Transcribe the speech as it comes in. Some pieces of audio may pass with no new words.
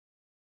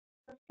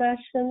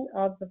session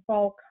of the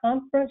fall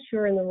conference.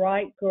 You're in the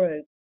right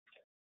group.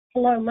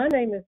 Hello, my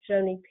name is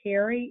Joni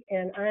Perry,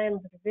 and I am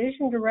the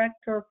Division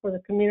Director for the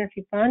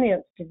Community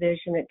Finance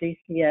Division at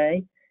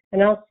DCA,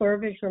 and I'll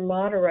serve as your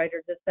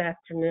moderator this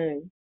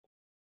afternoon.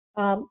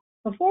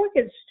 Before we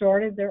get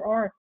started, there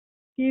are a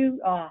few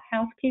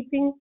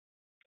housekeeping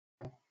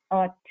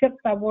tips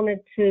I wanted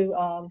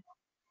to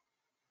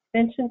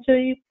mention to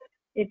you.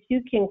 If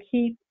you can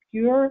keep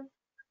your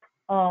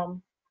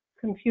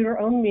computer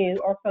on mute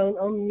or phone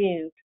on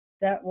mute,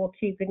 that will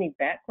keep any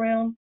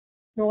background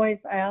noise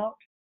out.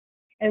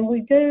 And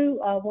we do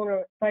want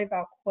to save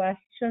our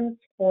questions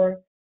for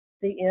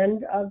the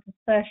end of the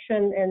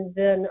session, and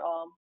then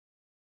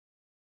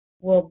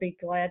we'll be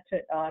glad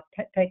to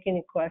take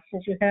any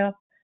questions you have.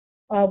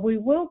 We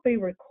will be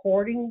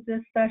recording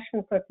this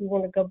session, so if you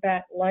want to go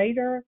back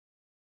later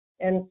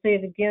and see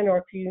it again, or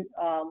if you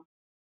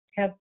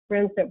have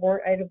friends that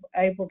weren't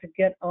able to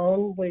get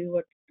on, we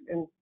would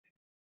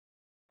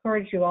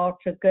encourage you all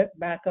to get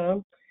back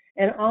on.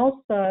 And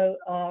also,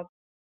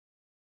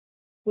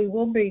 we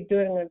will be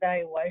doing an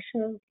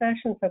evaluation of the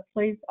session, so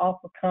please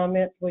offer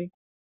comments. We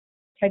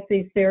take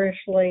these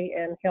seriously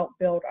and help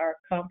build our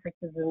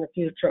conferences in the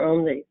future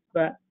on these.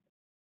 But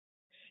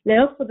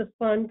now for the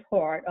fun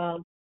part.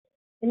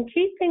 In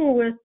keeping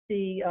with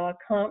the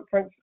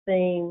conference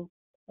theme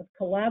of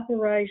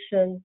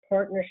collaboration,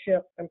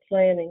 partnership, and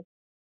planning,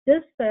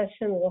 this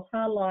session will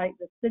highlight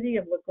the City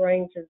of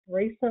LaGrange's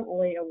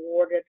recently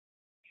awarded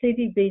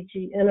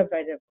CDBG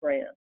Innovative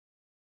Grant.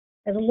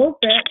 As a little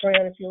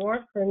background, if you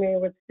aren't familiar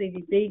with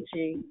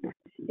CDBG,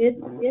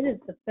 it is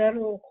the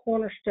federal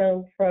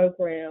cornerstone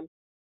program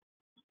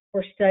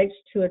for states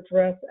to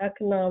address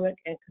economic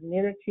and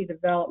community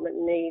development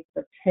needs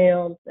of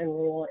towns and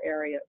rural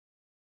areas.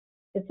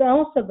 It's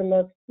also the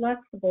most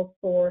flexible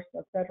source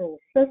of federal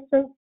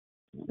assistance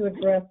to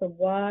address a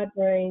wide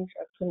range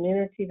of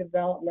community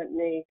development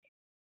needs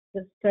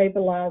that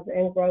stabilize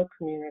and grow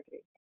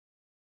communities.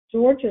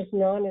 Georgia's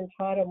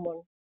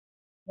non-entitlement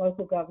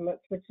local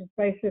governments, which is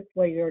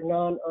basically your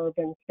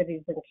non-urban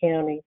cities and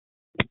counties,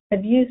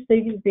 have used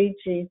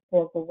CDBG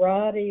for a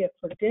variety of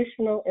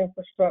traditional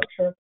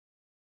infrastructure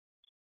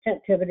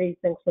activities,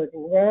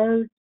 including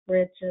roads,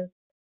 bridges,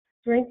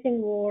 drinking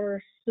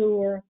water,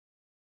 sewer,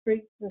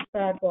 streets and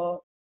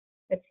sidewalks,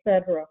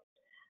 etc.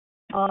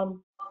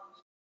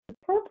 The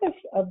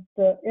purpose of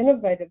the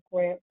Innovative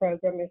Grant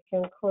Program is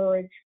to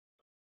encourage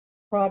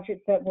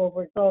projects that will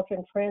result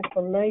in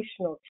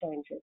transformational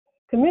changes.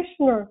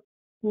 Commissioner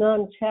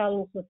Nunn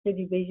challenged the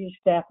CDBG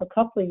staff a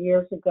couple of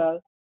years ago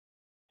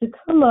to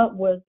come up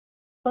with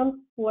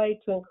some way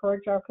to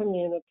encourage our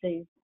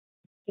communities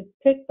to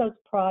pick those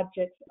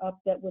projects up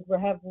that would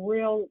have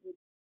real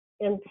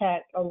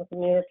impact on the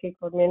community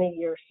for many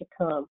years to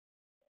come.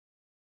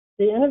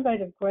 The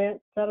Innovative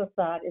Grant Set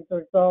Aside is a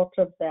result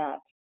of that.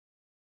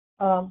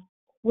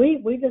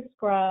 We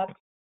described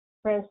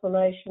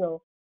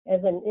transformational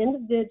as an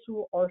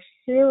individual or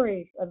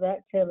series of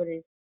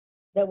activities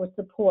that would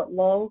support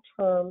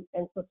long-term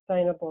and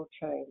sustainable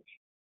change.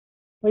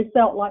 We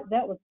felt like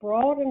that was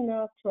broad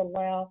enough to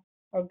allow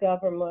our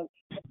government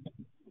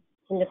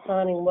in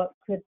defining what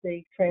could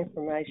be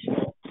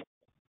transformational.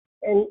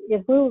 And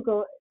if we were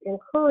going to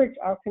encourage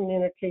our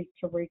communities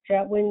to reach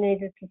out, we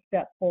needed to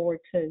step forward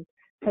too.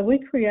 So we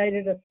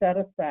created a set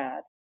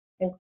aside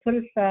and put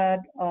aside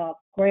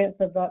grants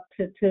of up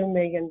to $2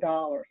 million.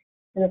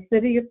 And the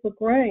City of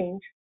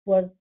LaGrange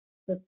was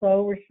the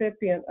sole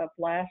recipient of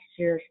last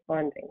year's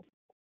funding.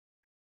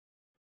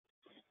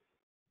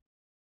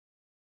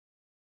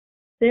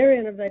 Their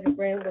innovative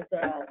grant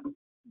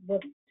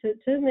was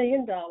 $2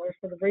 million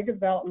for the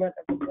redevelopment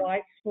of the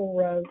Whitesville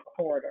Road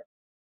corridor.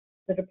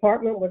 The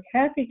department was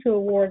happy to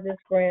award this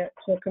grant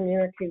to a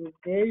community with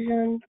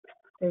vision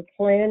through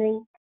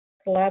planning,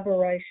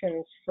 collaboration,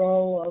 and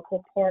strong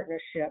local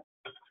partnership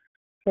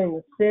between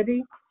the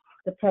city,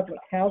 the Public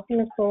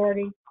Housing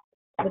Authority,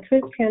 the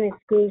Truth County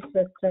School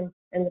System,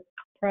 and the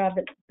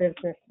private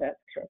business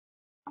sector.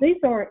 These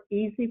aren't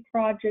easy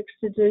projects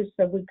to do,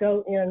 so we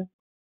go in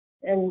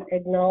and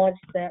acknowledge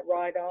that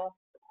right off.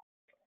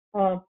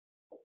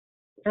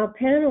 Our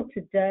panel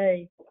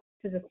today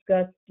to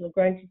discuss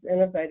LaGrange's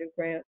Innovative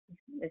Grant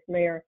is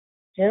Mayor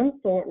Jim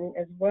Thornton,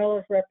 as well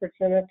as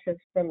representatives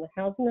from the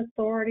Housing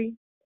Authority,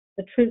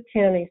 the Truth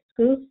County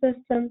School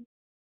System,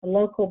 a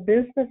local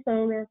business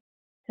owner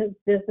whose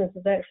business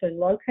is actually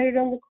located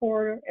on the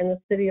corridor, and the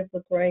City of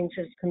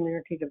LaGrange's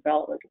Community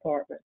Development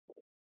Department.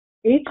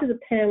 Each of the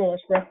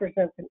panelists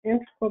represents an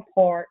integral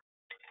part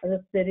of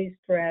the city's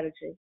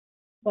strategy.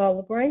 While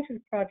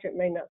LaGrange's project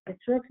may not fit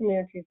your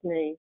community's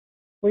needs,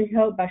 we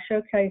hope by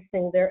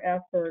showcasing their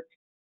efforts,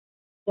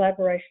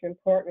 collaboration, and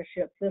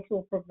partnerships, this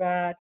will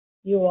provide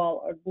you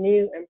all a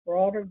new and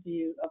broader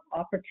view of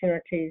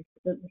opportunities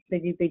that the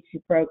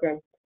CDBG program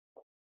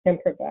can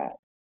provide.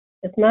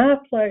 It's my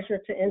pleasure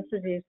to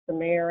introduce the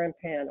mayor and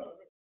panel.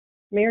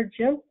 Mayor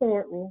Jim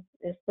Thornton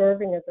is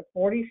serving as the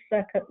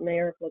 42nd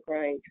mayor of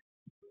LaGrange.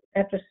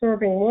 After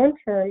serving one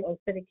term on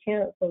city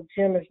council,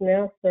 Jim is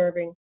now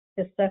serving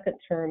his second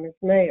term as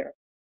mayor.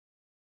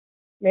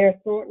 Mayor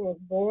Thornton was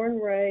born,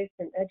 raised,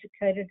 and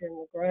educated in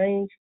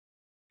LaGrange.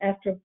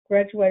 After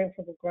graduating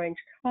from LaGrange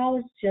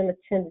College, Jim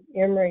attended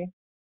Emory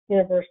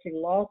University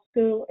Law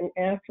School and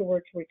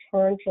afterwards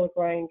returned to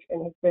LaGrange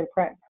and has been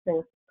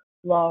practicing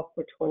law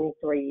for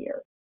 23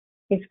 years.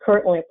 He's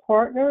currently a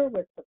partner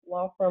with the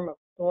law firm of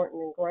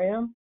Thornton and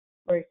Graham,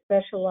 where he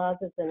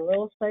specializes in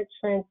real estate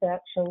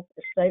transactions,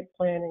 estate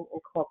planning,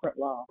 and corporate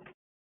law.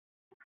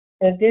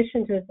 In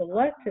addition to his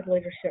elected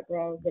leadership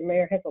roles, the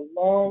mayor has a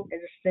long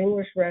and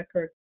distinguished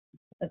record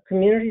of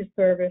community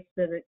service,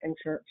 civic, and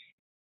church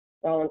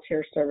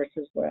volunteer service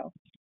as well.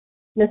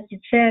 Mr.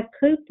 Chad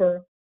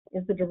Cooper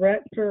is the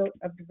Director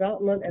of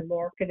Development and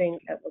Marketing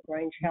at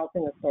LaGrange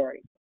Housing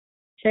Authority.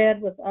 Chad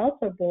was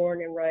also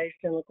born and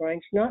raised in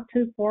LaGrange, not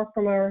too far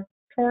from our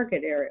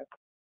target area.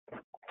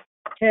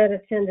 Chad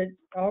attended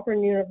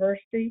Auburn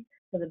University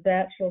with a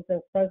bachelor's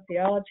in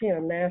sociology and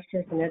a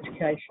master's in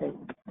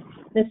education.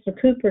 Mr.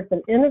 Cooper is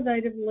an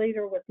innovative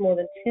leader with more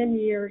than 10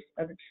 years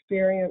of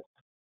experience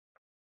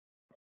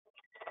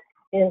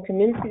in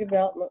community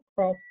development,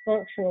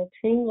 cross-functional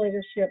team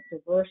leadership,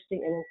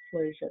 diversity, and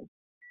inclusion.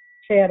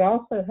 Chad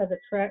also has a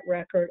track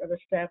record of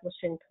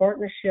establishing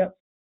partnerships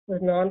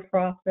with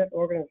nonprofit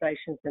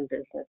organizations and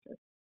businesses.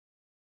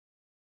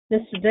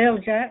 Mr. Dale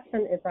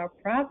Jackson is our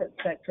private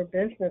sector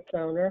business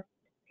owner.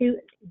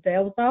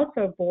 Dale was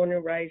also born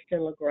and raised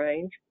in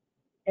LaGrange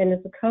and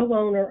is a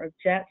co-owner of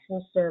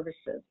Jackson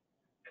Services.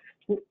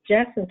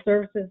 Jackson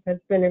Services has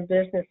been in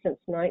business since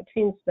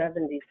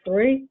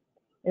 1973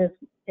 and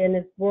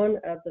is one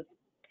of the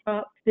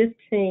top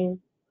 15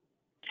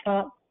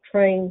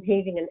 top-trained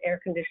heating and air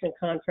conditioning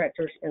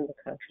contractors in the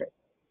country.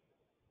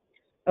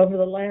 Over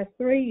the last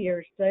 3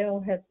 years, Dale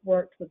has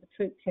worked with the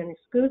Troup County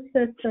School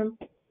System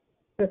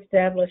to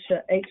establish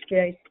a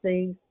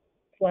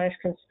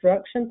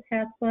HVAC/construction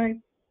pathway.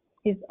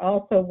 He's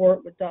also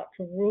worked with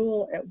Dr.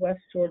 Rule at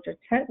West Georgia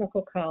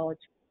Technical College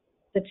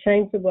to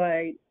change the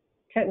way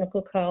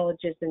technical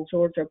colleges in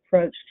Georgia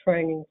approach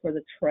training for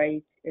the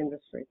trades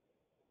industry.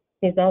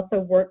 He's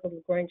also worked with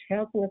LaGrange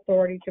Housing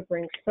Authority to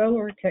bring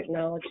solar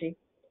technology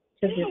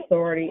to the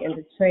authority and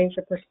to change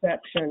the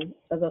perception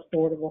of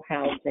affordable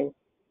housing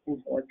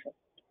in Georgia.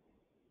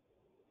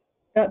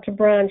 Dr.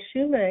 Brian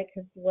Shoemake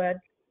has led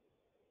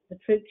the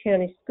Troup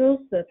County School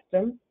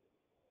System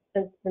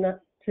since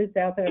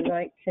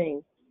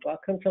 2019.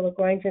 Welcome to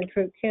LaGrange and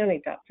Troup County,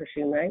 Dr.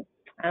 Shoemake.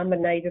 I'm a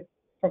native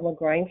from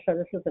LaGrange, so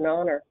this is an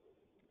honor.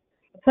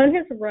 Upon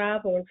his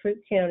arrival in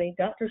Troup County,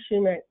 Dr.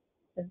 Shoemake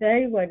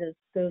evaluated the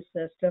school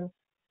system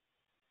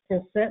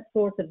and set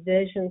forth a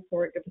vision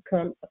for it to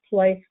become a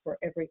place for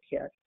every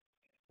kid,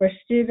 where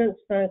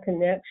students find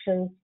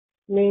connections,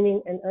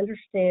 meaning, and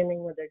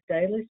understanding with their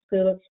daily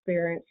school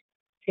experience,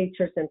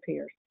 teachers, and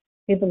peers.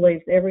 He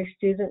believes every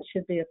student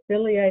should be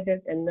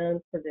affiliated and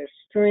known for their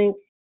strengths,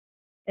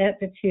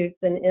 aptitudes,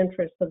 and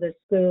interests of their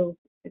school's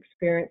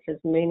experiences,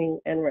 meaning,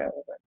 and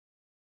relevance.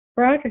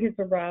 Prior to his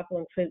arrival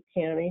in Troup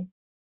County,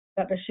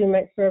 Dr.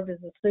 Shoemake served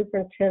as a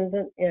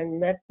superintendent in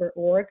Medford,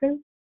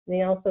 Oregon, and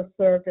he also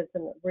served as a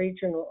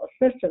regional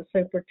assistant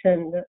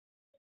superintendent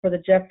for the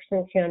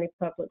Jefferson County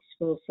Public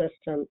School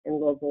System in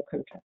Louisville,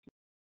 Kentucky.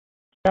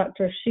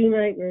 Dr.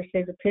 Shoemake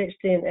received a PhD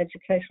in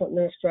Educational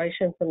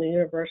Administration from the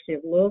University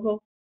of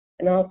Louisville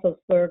and also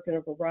served in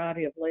a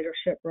variety of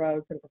leadership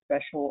roles in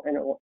professional and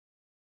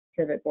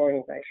civic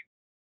organizations.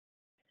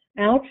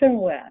 Alton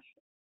West,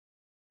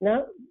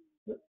 not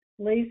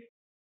least,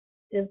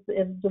 is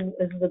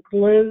the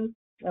glue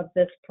of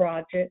this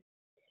project,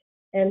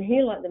 and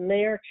he, like the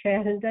mayor,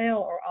 Chad and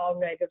Dale, are all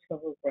natives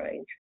of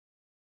LaGrange.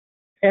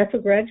 After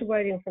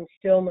graduating from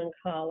Stillman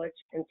College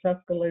in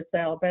Tuscaloosa,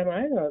 Alabama,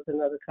 I know there's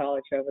another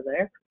college over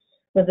there,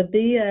 with a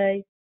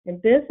BA in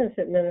Business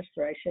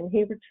Administration,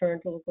 he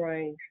returned to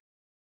LaGrange.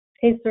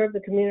 He served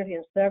the community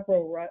in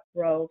several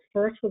roles,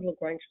 first with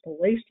LaGrange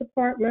Police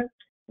Department,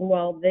 and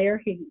while there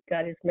he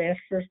got his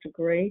master's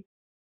degree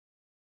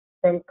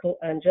from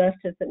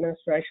Justice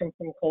Administration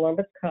from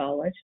Columbus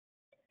College.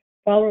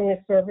 Following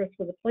his service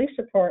with the police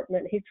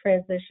department, he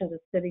transitioned to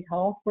City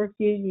Hall for a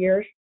few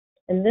years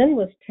and then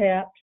was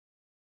tapped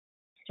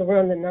to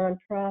run the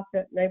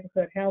nonprofit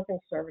Neighborhood Housing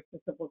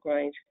Services of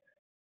LaGrange.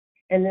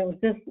 And it was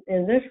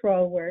in this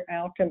role where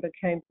Alton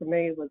became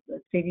familiar with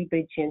the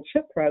CDBG and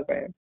CHIP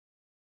program.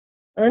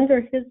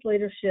 Under his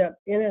leadership,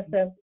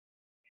 NSF,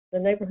 the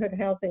Neighborhood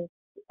Housing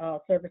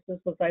Services,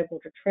 was able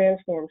to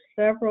transform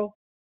several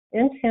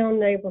in-town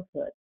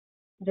neighborhoods.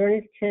 During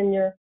his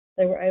tenure,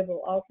 they were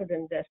able also to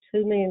invest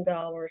 $2 million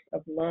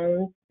of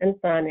loans and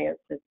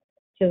finances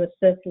to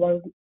assist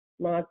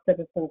low-mod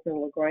citizens in the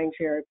LaGrange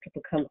area to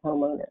become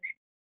homeowners.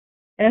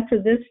 After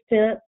this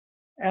stint,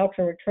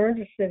 Alton returned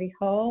to City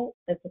Hall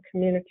as the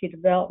Community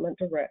Development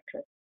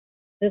Director.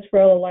 This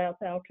role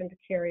allows Alton to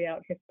carry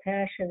out his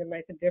passion to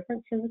make a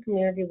difference in the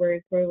community where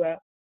he grew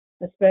up,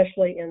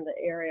 especially in the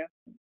area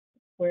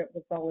where it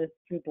was only a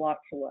few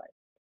blocks away.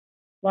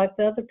 Like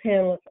the other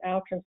panelists,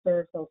 Alton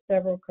serves on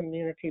several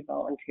community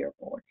volunteer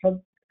boards.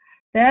 So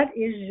that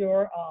is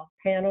your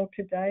panel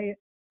today.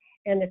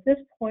 And at this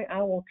point,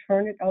 I will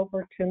turn it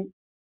over to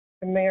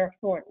Mayor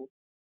Thornton.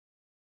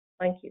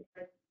 Thank you.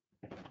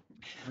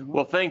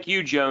 Well, thank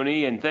you,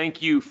 Joni, and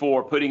thank you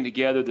for putting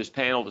together this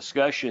panel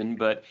discussion.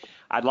 But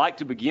I'd like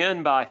to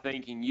begin by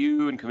thanking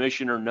you and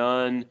Commissioner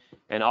Nunn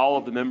and all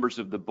of the members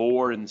of the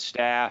board and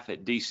staff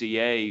at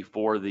DCA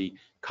for the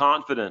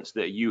confidence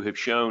that you have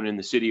shown in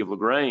the city of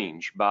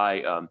LaGrange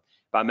by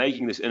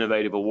making this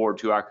innovative award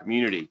to our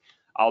community.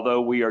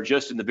 Although we are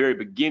just in the very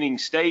beginning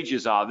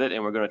stages of it,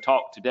 and we're going to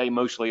talk today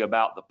mostly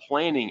about the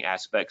planning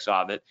aspects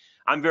of it,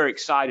 I'm very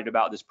excited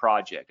about this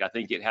project. I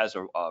think it has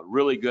a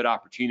really good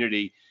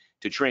opportunity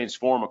to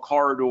transform a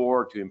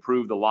corridor, to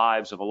improve the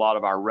lives of a lot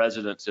of our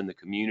residents in the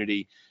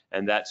community.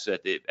 And that's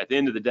at the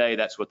end of the day,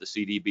 that's what the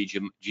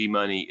CDBG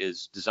money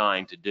is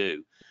designed to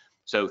do.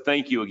 So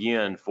thank you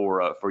again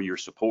for your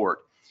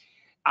support.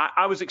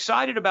 I was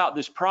excited about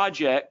this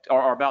project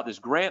or about this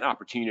grant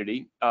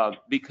opportunity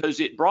because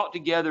it brought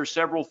together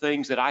several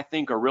things that I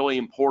think are really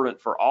important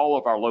for all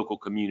of our local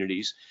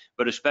communities,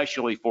 but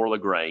especially for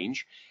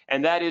LaGrange.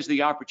 And that is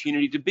the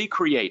opportunity to be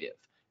creative,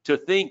 to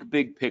think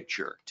big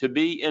picture, to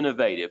be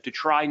innovative, to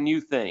try new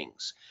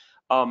things,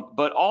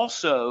 but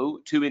also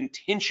to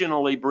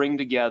intentionally bring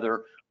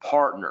together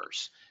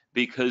partners,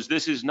 because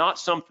this is not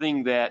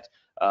something that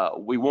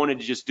we wanted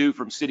to just do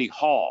from City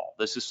Hall.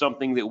 This is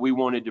something that we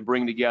wanted to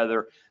bring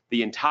together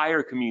the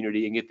entire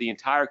community and get the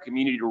entire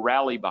community to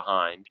rally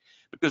behind,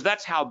 because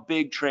that's how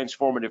big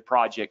transformative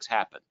projects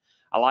happen.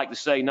 I like to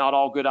say not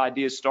all good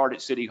ideas start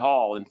at City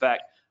Hall. In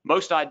fact,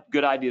 most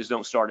good ideas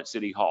don't start at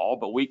City Hall,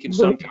 but we can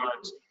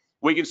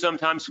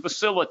sometimes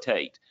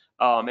facilitate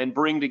and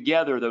bring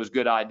together those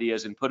good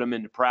ideas and put them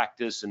into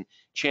practice and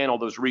channel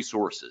those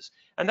resources.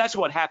 And that's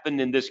what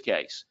happened in this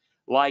case.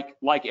 Like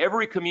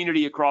every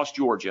community across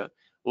Georgia,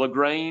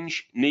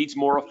 LaGrange needs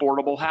more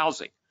affordable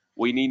housing.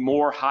 We need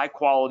more high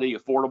quality,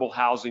 affordable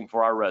housing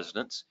for our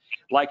residents.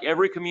 Like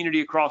every community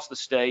across the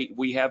state,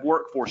 we have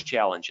workforce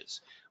challenges.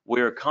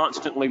 We're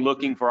constantly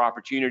looking for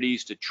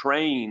opportunities to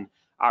train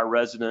our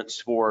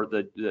residents for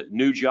the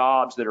new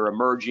jobs that are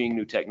emerging,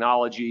 new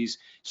technologies,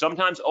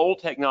 sometimes old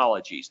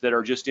technologies that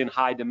are just in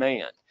high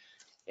demand.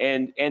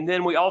 And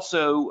then we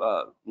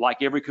also,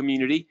 like every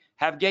community,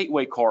 have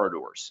gateway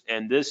corridors.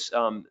 And this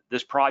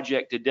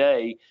project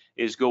today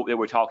that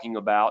we're talking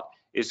about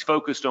is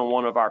focused on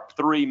one of our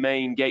three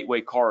main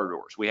gateway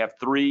corridors. We have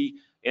three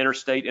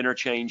interstate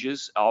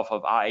interchanges off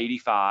of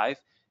I-85,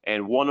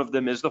 and one of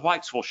them is the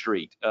Whitesville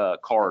Street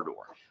corridor.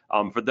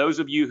 For those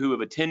of you who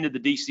have attended the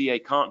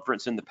DCA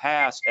conference in the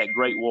past at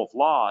Great Wolf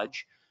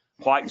Lodge,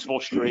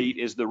 Whitesville Street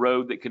is the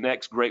road that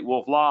connects Great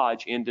Wolf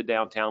Lodge into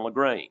downtown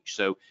LaGrange.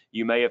 So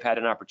you may have had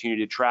an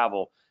opportunity to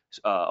travel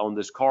on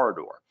this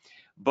corridor.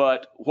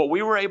 But what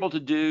we were able to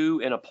do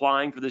in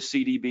applying for the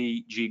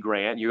CDBG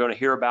grant, you're going to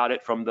hear about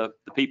it from the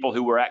people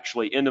who were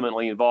actually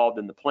intimately involved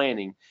in the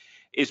planning,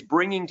 is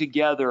bringing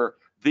together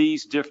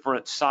these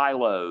different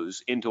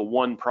silos into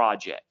one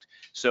project.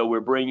 So we're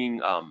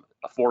bringing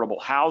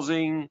affordable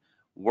housing,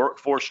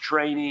 workforce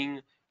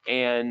training,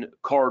 and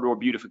corridor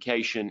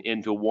beautification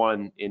into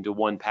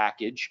one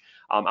package.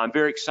 I'm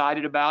very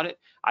excited about it.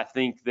 I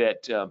think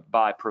that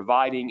by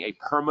providing a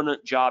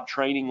permanent job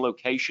training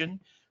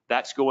location,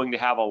 that's going to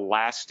have a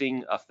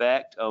lasting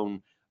effect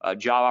on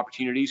job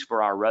opportunities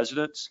for our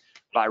residents.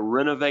 By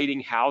renovating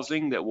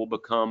housing that will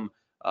become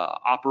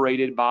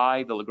operated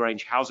by the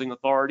LaGrange Housing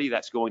Authority,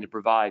 that's going to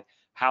provide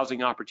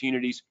housing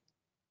opportunities.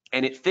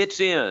 And it fits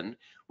in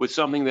with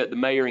something that the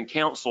mayor and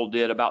council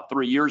did about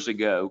 3 years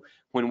ago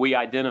when we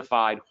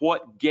identified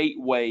what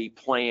gateway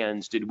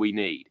plans did we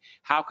need.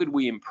 How could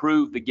we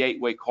improve the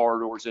gateway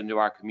corridors into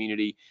our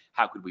community?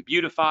 How could we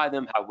beautify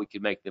them? How we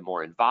could make them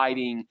more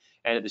inviting?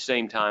 And at the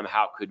same time,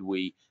 how could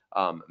we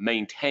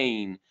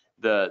maintain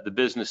the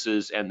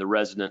businesses and the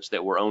residents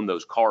that were on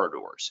those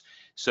corridors?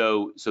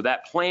 So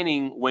that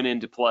planning went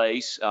into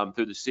place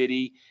through the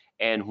city.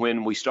 And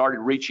when we started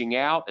reaching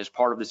out as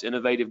part of this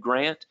innovative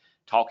grant,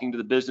 talking to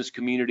the business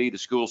community, the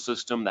school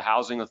system, the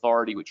housing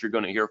authority, which you're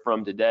going to hear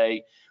from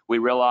today, we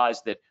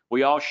realized that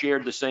we all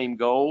shared the same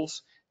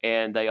goals,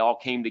 and they all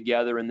came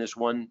together in this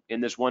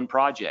one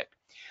project.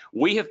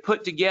 We have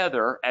put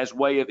together, as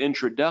way of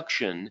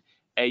introduction,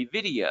 a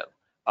video,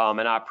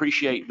 and I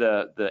appreciate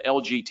the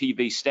LG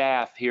TV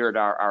staff here at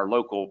our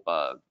local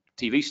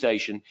TV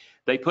station.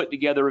 They put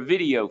together a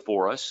video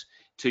for us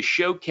to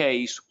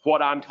showcase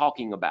what I'm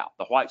talking about: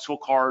 the Whitesville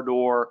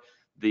corridor,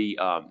 the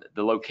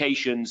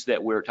locations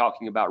that we're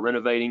talking about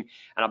renovating.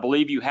 And I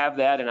believe you have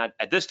that. And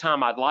at this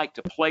time, I'd like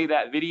to play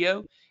that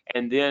video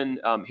and then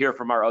hear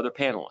from our other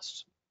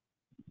panelists.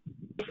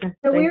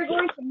 So we're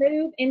going to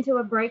move into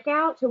a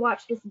breakout to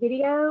watch this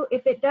video.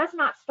 If it does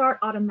not start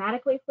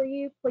automatically for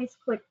you, please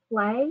click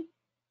play.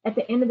 At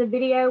the end of the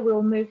video,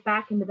 we'll move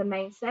back into the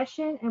main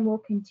session and we'll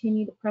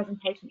continue the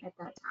presentation at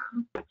that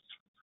time.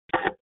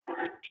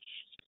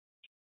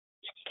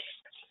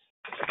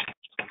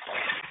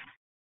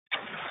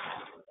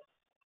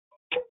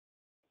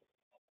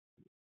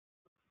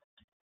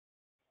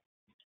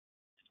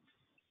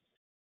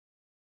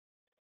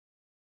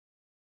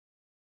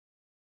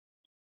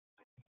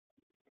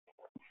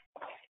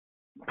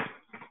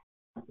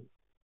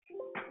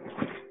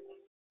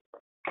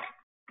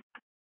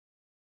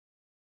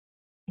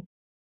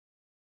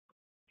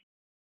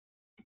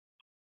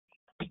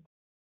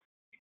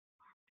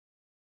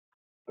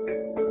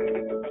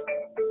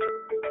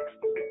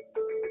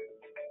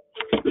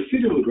 The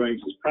City of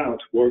LaGrange is proud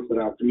to work with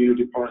our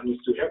community partners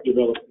to help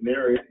develop an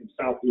area in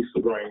Southeast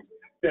LaGrange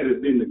that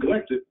has been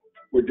neglected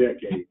for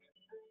decades.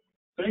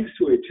 Thanks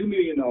to a $2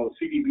 million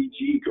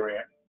CDBG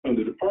grant from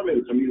the Department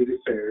of Community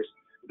Affairs,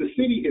 the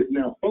city is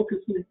now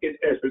focusing its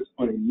efforts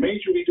on a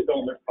major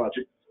redevelopment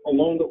project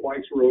along the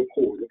Whites Road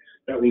corridor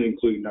that will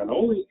include not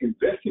only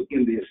investing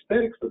in the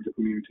aesthetics of the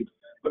community,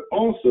 but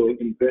also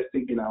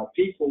investing in our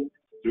people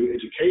through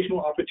educational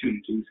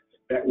opportunities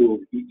that will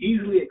be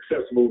easily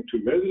accessible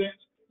to residents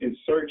in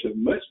search of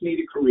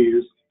much-needed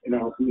careers in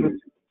our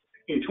community.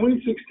 In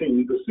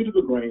 2016, the City of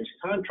LaGrange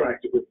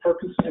contracted with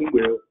Perkins and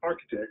Will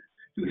Architects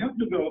to help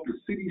develop the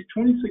city's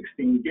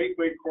 2016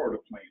 Gateway Corridor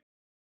Plan.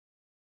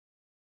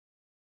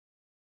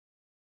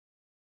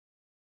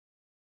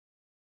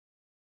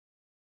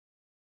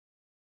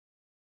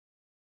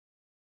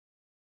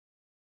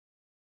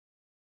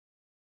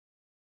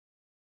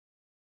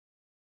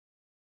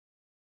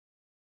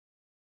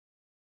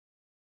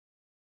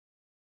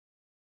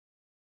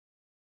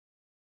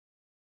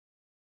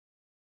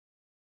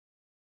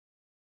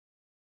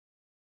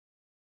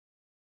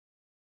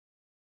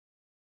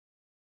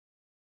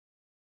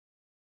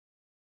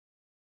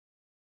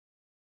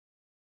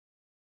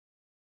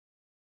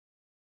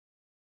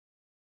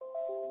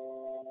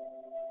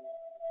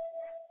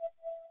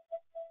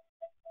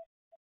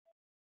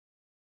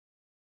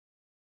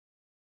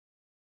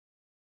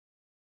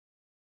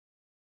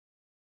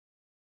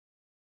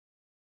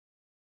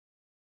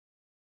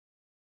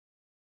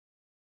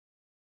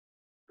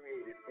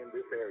 Created in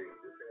this area.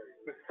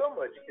 With so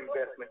much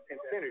investment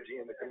and synergy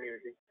in the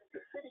community,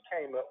 the city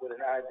came up with an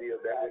idea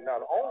that would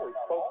not only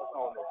focus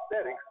on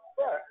aesthetics,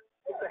 but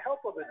with the help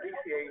of the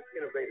DCA's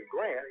Innovative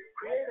Grant,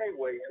 create a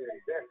way to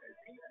invest in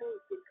people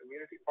with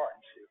community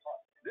partnerships.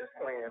 This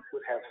plan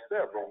would have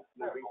several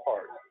moving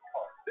parts.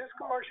 This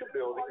commercial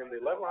building in the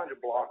 1100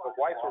 block of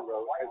Weitzel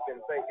Road has been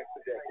vacant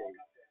for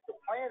decades. The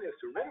plan is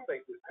to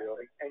renovate this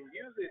building and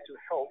use it to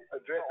help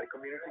address a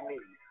community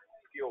need.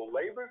 Skilled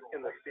labor in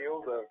the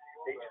fields of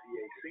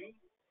HVAC,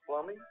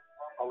 plumbing,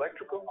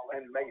 electrical,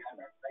 and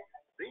masonry.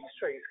 These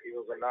trade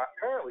skills are not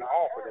currently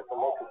offered at the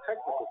local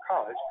technical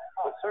college,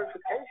 but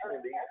certification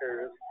in these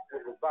areas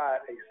will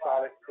provide a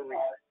solid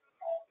career.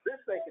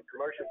 This vacant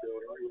commercial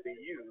building will be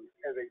used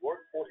as a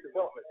workforce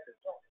development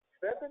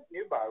center. 7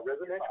 nearby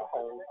residential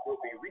homes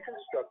will be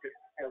reconstructed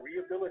and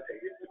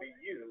rehabilitated to be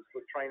used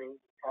for training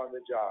on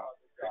the job.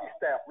 City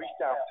staff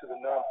reached out to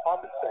the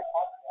nonprofit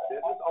sector,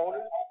 business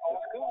owners, and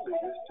school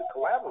leaders to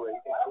collaborate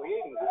in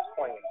creating this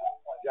plan.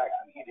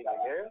 Jackson Heating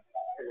and Air,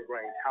 the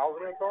LaGrange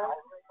Housing Authority,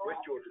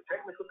 West Georgia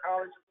Technical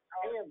College,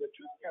 and the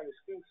Truth County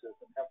School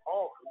System have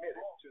all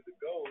committed to the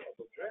goal of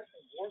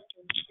addressing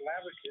working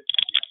collaborative.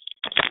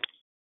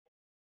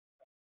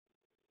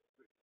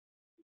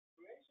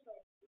 Creation of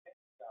the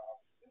next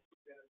job, this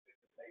will benefit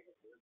the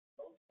neighborhood,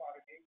 most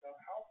product income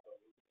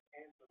households,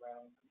 and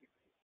surrounding communities.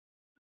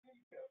 The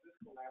city felt this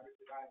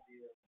collaborative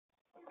idea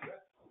of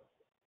addressing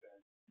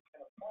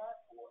and apply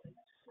for a $2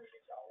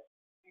 million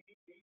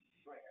CDBG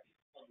grant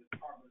from the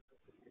Department of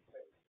Community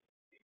Affairs.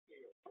 DCA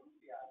approved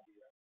the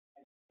idea,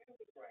 and the City of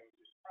LaGrange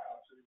is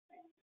proud to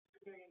receive a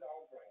 $2 million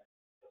grant,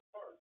 the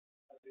first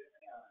of this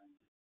kind.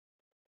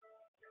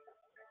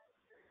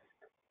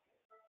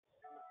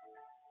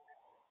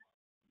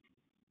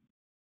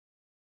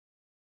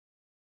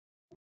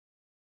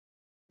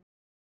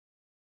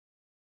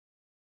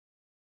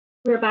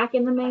 We're back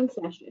in the main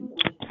session.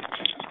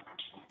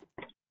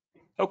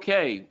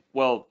 Okay,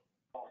 well,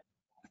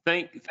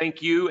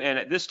 thank you. And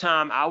at this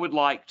time, I would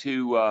like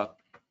to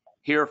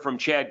hear from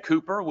Chad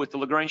Cooper with the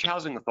LaGrange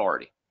Housing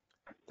Authority.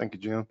 Thank you,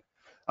 Jim.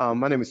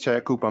 My name is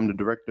Chad Cooper. I'm the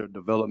Director of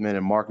Development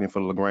and Marketing for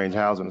the LaGrange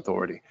Housing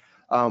Authority.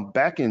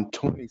 Back in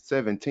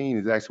 2017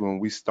 is actually when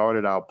we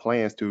started our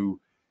plans to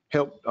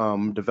help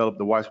develop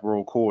the Whites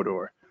Road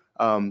corridor.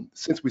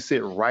 Since we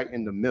sit right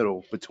in the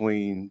middle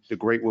between the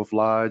Great Wolf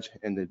Lodge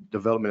and the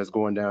development that's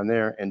going down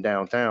there and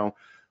downtown,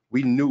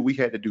 we knew we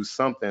had to do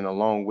something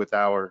along with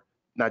our,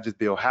 not just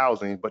build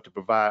housing, but to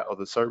provide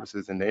other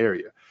services in the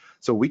area.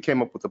 So we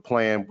came up with a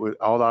plan with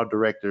all our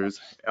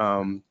directors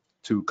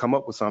to come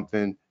up with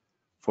something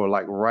for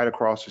like right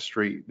across the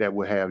street that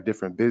would have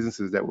different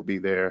businesses that would be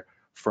there,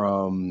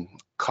 from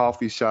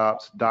coffee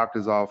shops,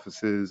 doctor's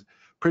offices,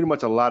 pretty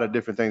much a lot of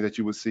different things that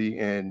you would see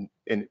in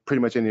pretty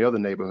much any other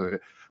neighborhood.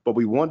 But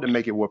we wanted to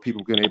make it where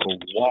people can able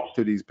to walk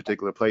to these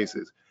particular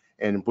places,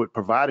 and with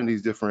providing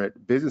these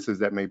different businesses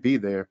that may be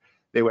there,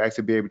 they would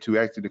actually be able to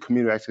the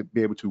community actually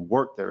be able to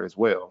work there as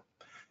well.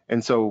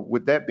 And so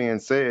with that being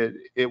said,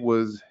 it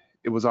was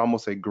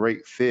almost a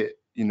great fit,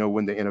 you know,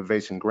 when the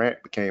innovation grant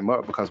came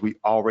up, because we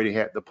already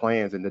had the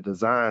plans and the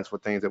designs for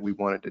things that we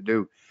wanted to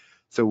do.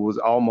 So it was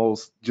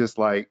almost just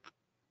like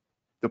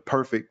the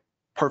perfect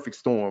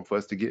storm for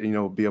us to get, you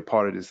know, be a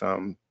part of this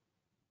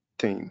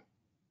team.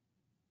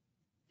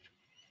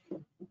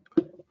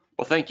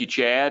 Well, thank you,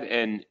 Chad.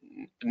 And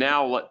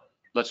now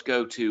let's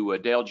go to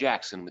Dale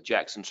Jackson with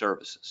Jackson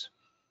Services.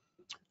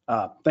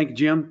 Thank you,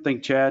 Jim. Thank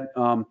you, Chad.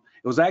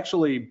 It was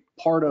actually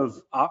part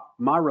of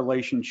my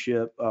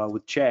relationship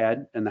with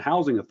Chad and the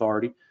Housing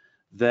Authority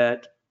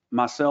that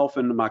myself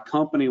and my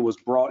company was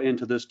brought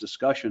into this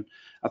discussion.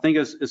 I think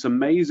it's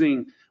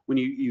amazing when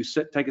you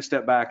take a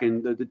step back,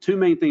 and the two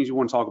main things you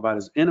want to talk about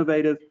is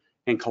innovative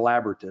and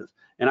collaborative.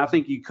 And I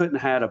think you couldn't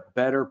have had a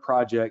better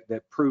project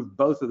that proved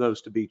both of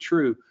those to be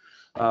true.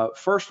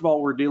 First of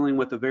all, we're dealing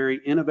with a very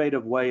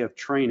innovative way of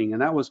training,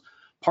 and that was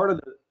part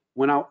of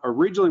when I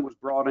originally was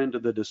brought into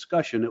the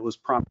discussion, it was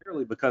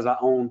primarily because I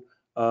own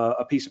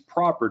a piece of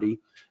property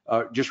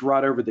just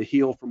right over the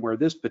hill from where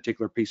this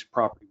particular piece of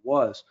property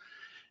was.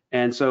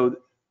 And so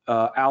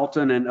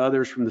Alton and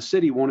others from the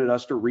city wanted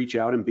us to reach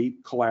out and be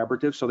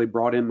collaborative. So they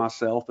brought in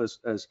myself as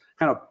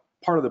kind of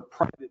part of the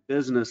private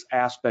business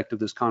aspect of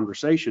this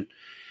conversation.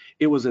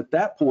 It was at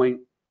that point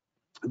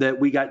that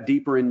we got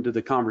deeper into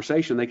the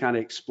conversation. They kind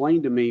of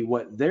explained to me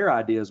what their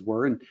ideas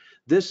were. And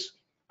this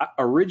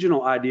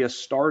original idea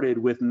started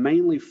with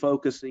mainly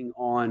focusing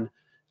on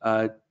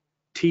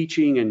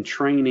teaching and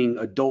training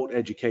adult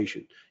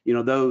education. You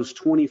know, those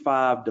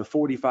 25 to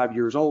 45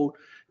 years old,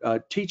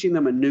 teaching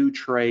them a new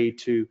trade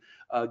to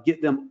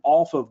get them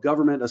off of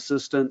government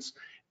assistance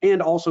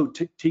and also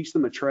teach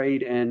them a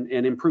trade and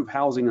improve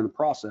housing in the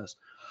process.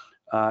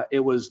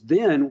 It was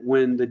then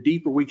when the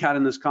deeper we got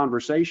in this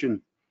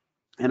conversation,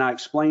 and I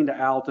explained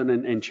to Alton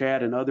and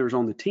Chad and others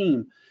on the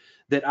team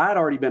that I'd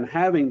already been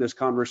having this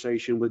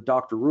conversation with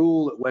Dr.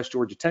 Rule at West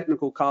Georgia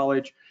Technical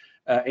College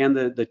and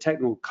the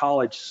technical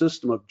college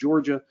system of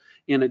Georgia,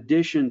 in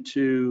addition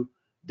to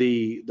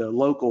the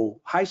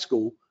local high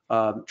school,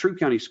 Troup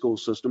County school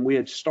system. We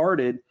had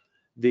started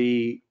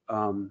the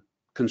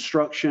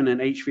construction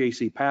and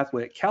HVAC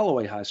pathway at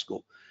Callaway High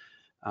School.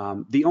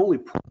 The only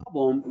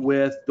problem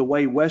with the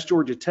way West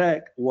Georgia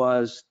Tech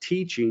was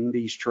teaching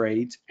these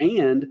trades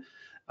and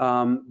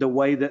the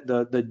way that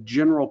the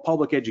general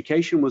public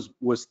education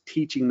was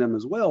teaching them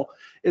as well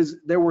is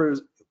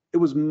it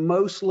was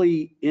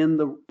mostly in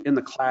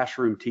the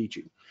classroom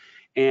teaching.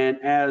 And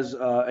as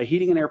a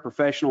heating and air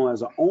professional,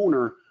 as an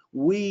owner,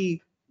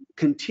 we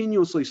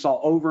continuously saw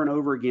over and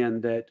over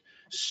again that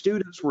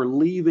students were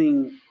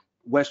leaving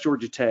West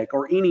Georgia Tech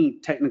or any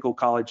technical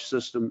college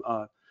system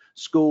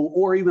school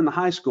or even the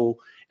high school,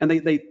 and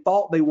they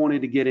thought they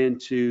wanted to get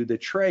into the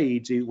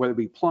trades, whether it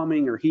be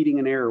plumbing or heating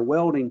and air or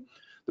welding.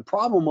 The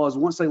problem was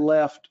once they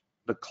left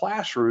the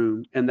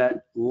classroom and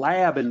that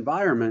lab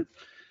environment,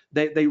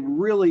 they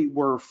really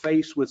were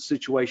faced with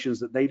situations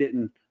that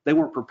they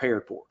weren't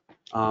prepared for.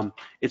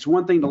 It's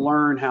one thing to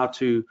learn how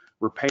to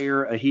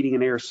repair a heating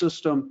and air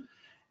system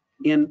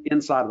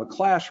inside of a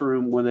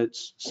classroom when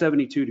it's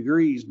 72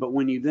 degrees, but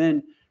when you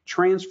then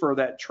try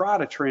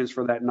to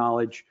transfer that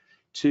knowledge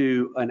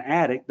to an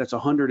attic that's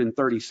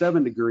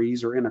 137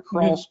 degrees or in a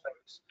crawl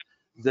space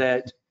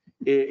that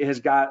it has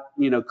got,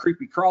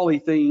 creepy crawly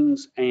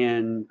things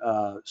and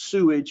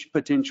sewage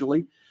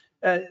potentially.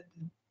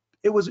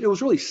 It was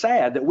really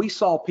sad that we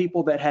saw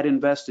people that had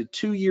invested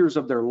 2 years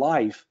of their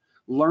life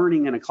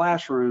learning in a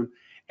classroom,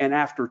 and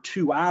after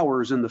 2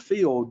 hours in the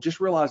field, just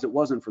realized it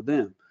wasn't for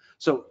them.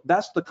 So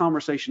that's the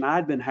conversation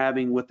I'd been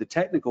having with the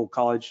technical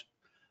college,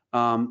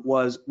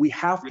 was we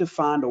have to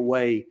find a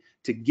way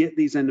to get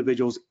these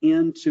individuals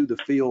into the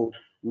field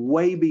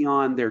way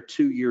beyond their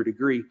 2-year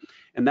degree.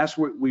 And that's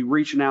what we're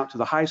reaching out to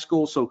the high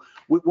school. So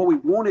what we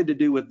wanted to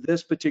do with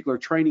this particular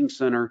training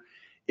center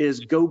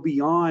is go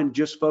beyond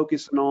just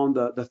focusing on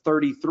the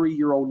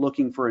 33-year-old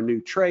looking for a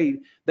new trade.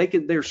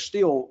 They're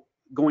still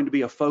going to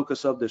be a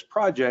focus of this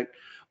project,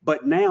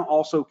 but now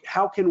also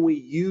how can we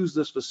use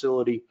this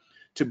facility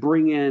to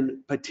bring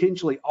in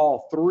potentially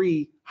all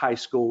 3 high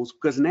schools,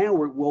 because now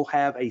we'll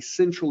have a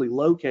centrally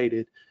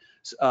located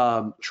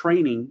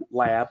training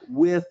lab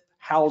with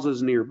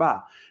houses nearby.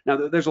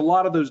 Now, there's a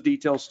lot of those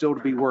details still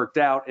to be worked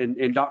out,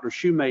 and Dr.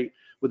 Shoemate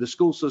with the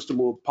school system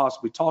will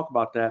possibly talk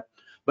about that.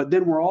 But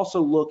then we're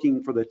also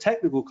looking for the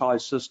technical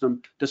college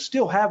system to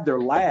still have their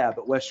lab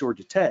at West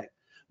Georgia Tech,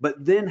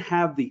 but then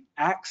have the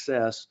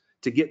access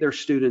to get their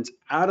students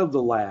out of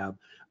the lab.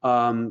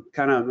 I'm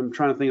trying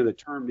to think of the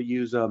term to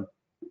use,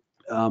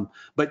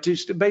 but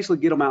just to basically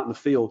get them out in the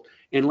field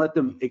and let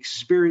them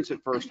experience it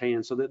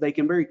firsthand so that they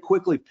can very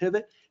quickly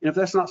pivot. And if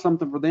that's not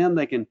something for them,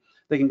 they can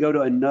go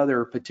to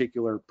another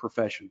particular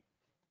profession.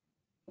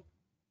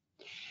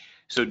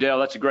 So Dale,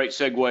 that's a great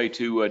segue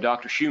to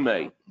Dr.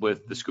 Shoemate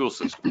with the school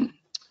system.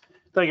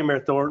 Thank you, Mayor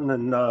Thornton,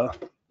 and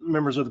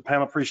members of the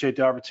panel. Appreciate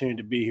the opportunity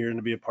to be here and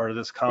to be a part of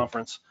this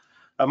conference.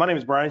 My name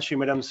is Brian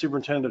Shoemate. I'm the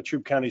superintendent of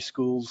Troup County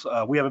Schools.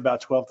 We have about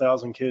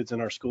 12,000 kids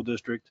in our school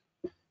district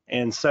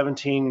and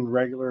 17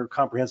 regular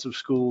comprehensive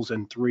schools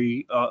and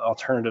 3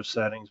 alternative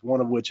settings,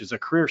 one of which is a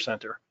career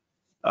center.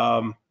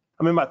 I'm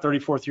in my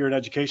 34th year in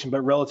education,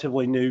 but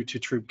relatively new to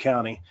Troup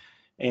County.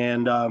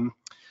 And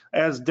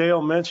as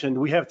Dale mentioned,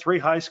 we have 3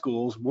 high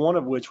schools, one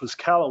of which was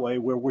Callaway,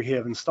 where we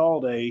have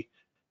installed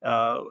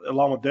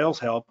along with Dale's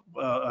help,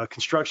 a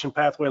construction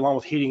pathway along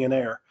with heating and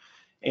air.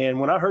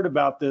 And when I heard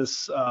about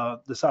this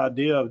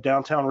idea of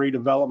downtown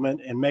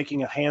redevelopment and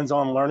making a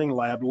hands-on learning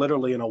lab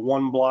literally in a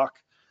 1-block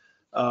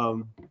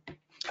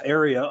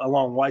area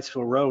along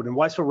Whitesville Road. And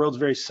Whitesville Road is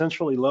very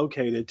centrally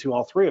located to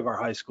all three of our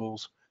high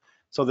schools,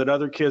 so that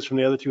other kids from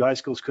the other two high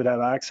schools could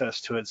have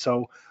access to it.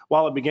 So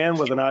while it began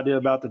with an idea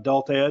about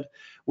adult ed,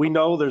 we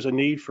know there's a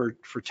need for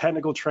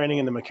technical training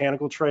in the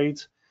mechanical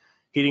trades,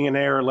 heating and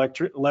air,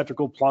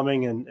 electrical,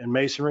 plumbing, and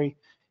masonry.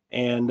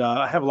 And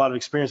I have a lot of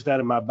experience with that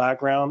in my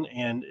background,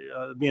 and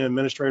being an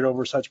administrator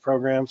over such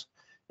programs,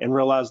 and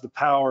realize the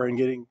power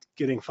in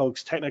getting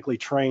folks technically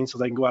trained so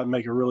they can go out and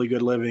make a really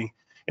good living.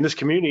 And this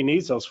community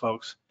needs those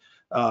folks.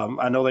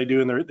 I know they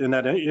do in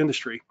that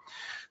industry.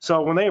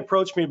 So when they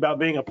approached me about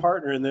being a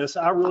partner in this,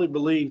 I really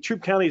believe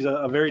Troup County is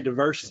a very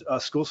diverse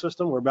school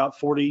system. We're about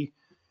 45%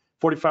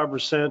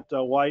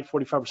 white,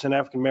 45%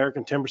 African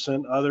American,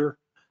 10% other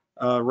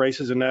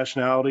races and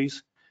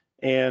nationalities,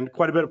 and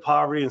quite a bit of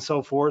poverty and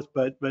so forth.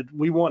 But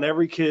we want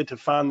every kid to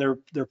find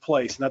their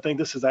place. And I think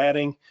this is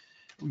adding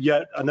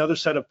yet another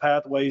set of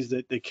pathways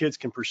that the kids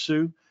can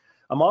pursue.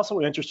 I'm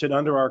also interested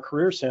under our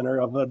Career Center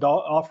of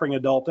offering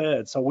adult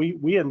ed. So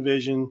we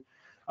envision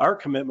our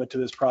commitment to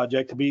this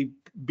project to be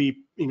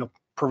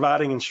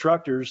providing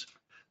instructors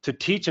to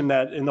teach in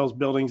those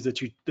buildings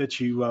that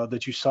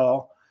you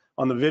saw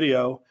on the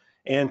video,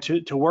 and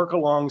to work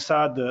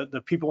alongside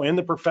the people in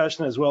the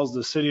profession as well as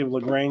the city of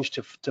LaGrange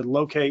to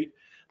locate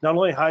not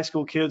only high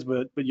school kids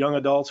but young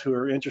adults who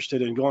are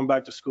interested in going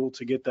back to school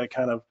to get that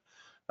kind of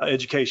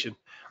education.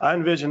 I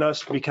envision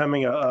us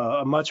becoming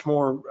a much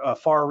more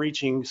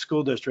far-reaching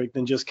school district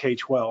than just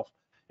K-12,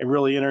 and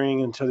really entering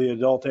into the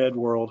adult ed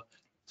world,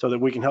 so that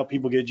we can help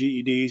people get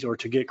GEDs or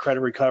to get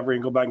credit recovery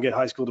and go back and get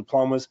high school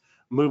diplomas,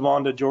 move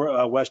on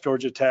to West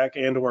Georgia Tech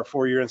and or a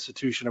four-year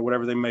institution or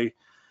whatever they may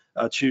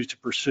choose to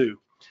pursue.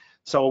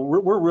 So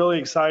we're really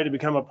excited to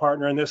become a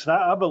partner in this. And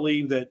I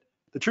believe that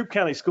the Troup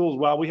County schools,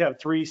 while we have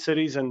 3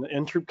 cities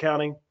in Troup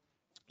County,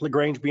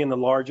 LaGrange being the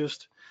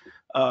largest,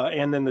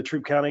 and then the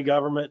Troup County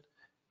government,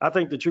 I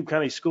think the Troup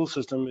County school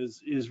system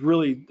is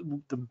really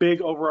the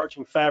big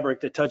overarching fabric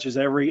that touches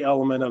every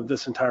element of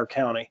this entire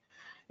county.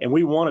 And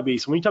we want to be.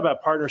 So when you talk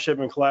about partnership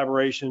and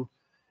collaboration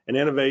and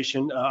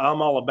innovation, I'm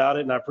all about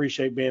it, and I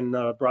appreciate being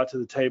brought to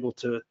the table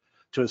to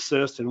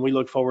assist. And we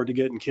look forward to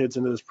getting kids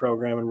into this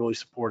program and really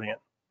supporting it.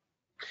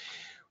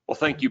 Well,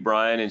 thank you,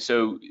 Brian. And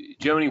so,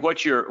 Joni,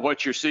 what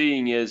you're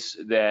seeing is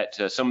that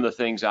some of the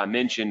things I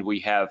mentioned, we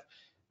have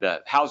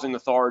the Housing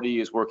Authority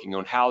is working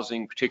on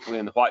housing, particularly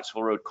in the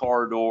Whitesville Road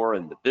corridor,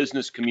 and the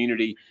business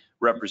community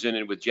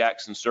represented with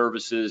Jackson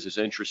Services is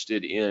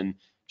interested in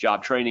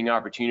job training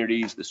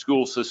opportunities. The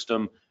school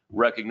system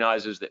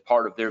recognizes that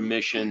part of their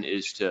mission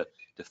is to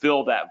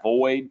fill that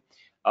void.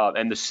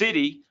 And the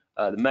city,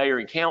 the mayor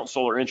and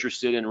council are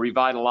interested in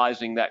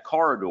revitalizing that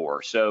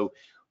corridor. So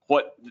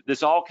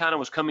this all kind of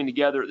was coming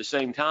together at the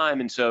same time.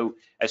 And so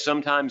as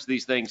sometimes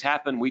these things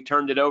happen, we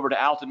turned it over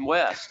to Alton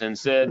West and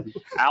said,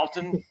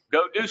 Alton,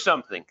 go do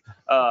something,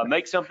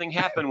 make something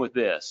happen with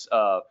this.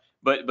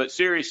 But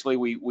seriously,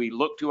 we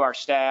look to our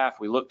staff,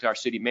 we look to our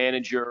city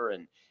manager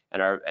and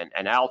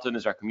Alton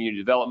is our community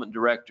development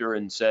director,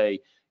 and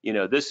say,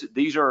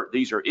 these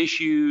are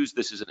issues.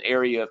 This is an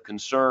area of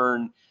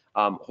concern.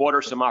 What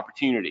are some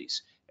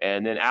opportunities?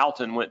 And then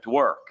Alton went to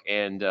work.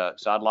 And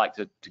so I'd like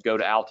to go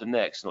to Alton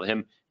next and let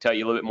him tell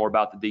you a little bit more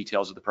about the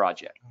details of the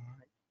project.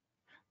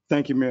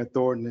 Thank you, Mayor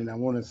Thornton. And I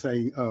want to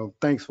say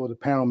thanks for the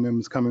panel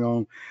members coming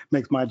on.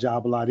 Makes my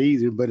job a lot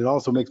easier, but it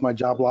also makes my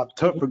job a lot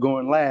tougher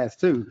going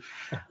last too.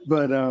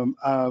 But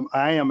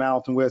I am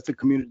Alton West, the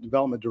Community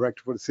Development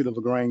Director for the City of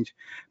LaGrange.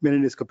 Been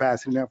in this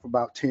capacity now for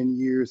about 10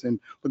 years. And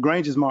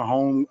LaGrange is my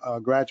home.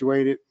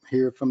 Graduated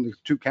here from the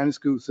Troup County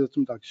School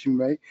System, Dr.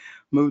 Shumay.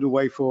 Moved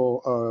away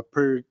for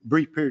a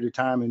brief period of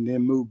time and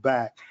then moved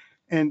back.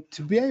 And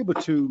to be able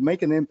to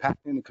make an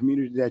impact in the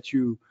community that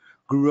you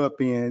grew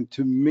up in,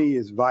 to me,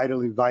 is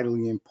vitally,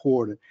 vitally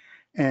important.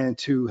 And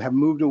to have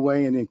moved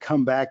away and then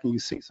come back and you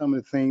see some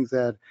of the things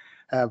that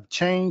have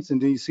changed,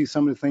 and then you see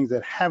some of the things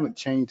that haven't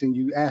changed, and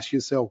you ask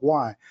yourself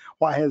why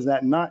has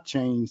that not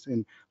changed,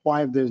 and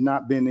why have there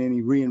not been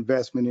any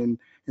reinvestment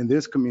in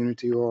this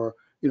community, or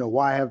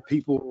why have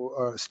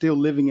people still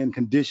living in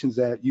conditions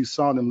that you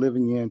saw them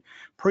living in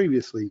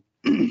previously?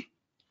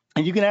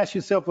 And you can ask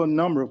yourself a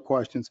number of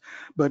questions,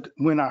 but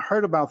when I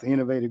heard about the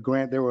Innovative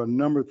Grant, there were a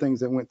number of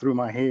things that went through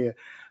my head.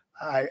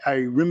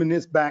 I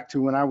reminisce back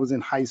to when I was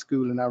in high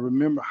school, and I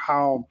remember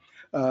how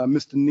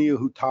Mr. Neal,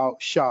 who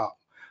taught shop,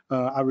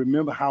 I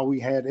remember how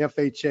we had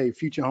FHA,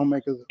 Future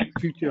Homemakers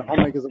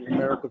of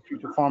America,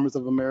 Future Farmers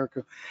of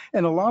America.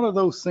 And a lot of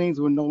those things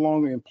were no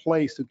longer in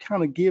place to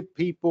kind of give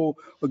people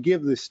or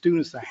give the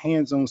students the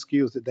hands-on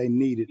skills that they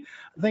needed.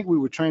 I think we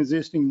were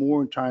transitioning more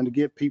and trying to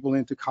get people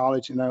into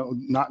college,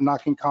 not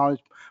knocking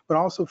college, but I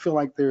also feel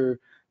like there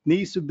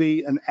needs to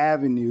be an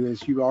avenue,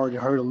 as you already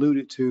heard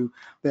alluded to,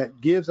 that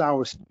gives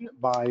our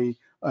student body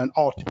an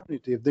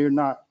alternative. They're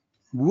not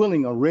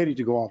willing or ready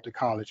to go off to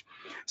college.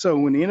 So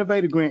when the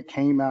Innovative Grant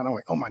came out, I'm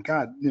like, oh my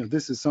God,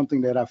 this is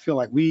something that I feel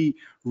like we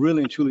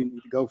really and truly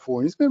need to go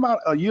for. And it's been about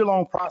a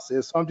year-long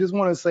process. So I just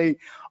want to say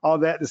all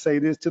that to say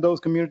this to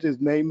those communities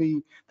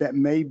that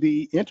may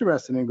be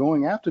interested in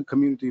going after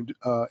Community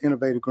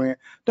Innovative Grant.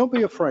 Don't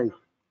be afraid.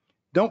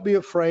 don't be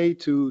afraid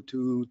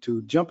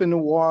to jump in the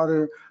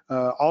water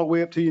all the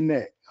way up to your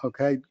neck.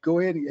 Okay, go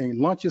ahead and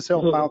launch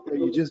yourself out there.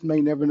 You just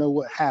may never know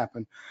what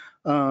happened.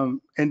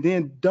 And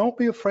then don't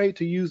be afraid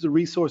to use the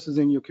resources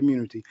in your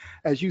community.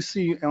 As you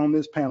see on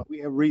this panel, we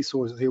have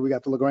resources here. We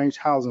got the LaGrange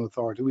Housing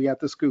Authority. We got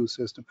the school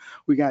system.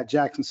 We got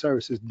Jackson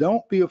Services.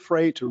 Don't be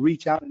afraid to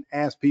reach out and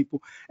ask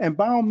people. And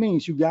by all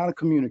means, you got to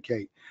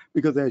communicate,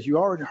 because as you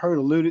already heard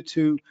alluded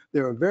to,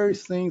 there are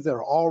various things that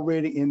are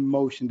already in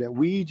motion that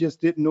we just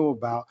didn't know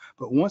about.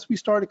 But once we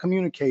started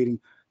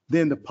communicating,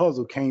 then the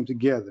puzzle came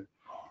together.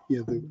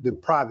 You know, the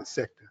private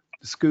sector,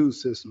 the school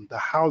system, the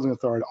housing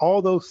authority,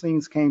 all those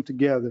things came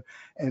together.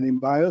 And then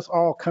by us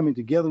all coming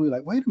together, we're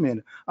like, wait a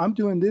minute, I'm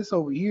doing this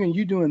over here and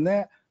you doing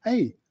that.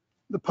 Hey,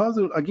 the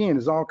puzzle, again,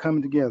 is all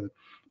coming together.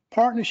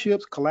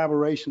 Partnerships,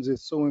 collaborations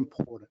is so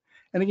important.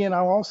 And again,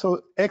 I'll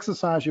also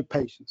exercise your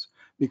patience,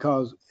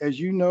 because as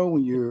you know,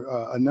 when you're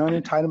a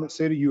non-entitlement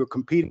city, you are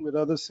competing with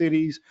other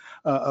cities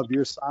of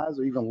your size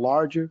or even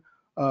larger.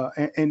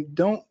 And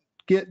don't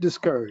get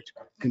discouraged.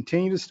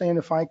 Continue to stay in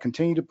the fight.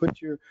 Continue to put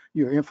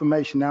your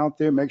information out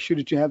there. Make sure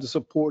that you have the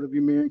support of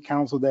your mayor and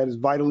council. That is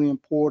vitally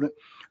important.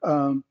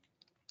 And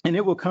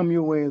it will come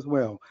your way as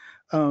well.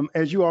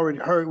 As you already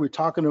heard, we're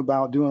talking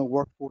about doing a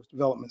workforce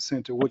development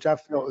center, which I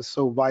felt is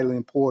so vitally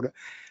important.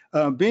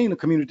 Being the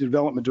community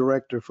development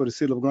director for the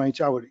city of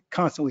LaGrange, I would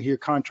constantly hear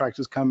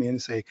contractors come in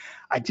and say,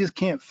 I just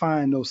can't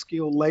find those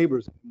skilled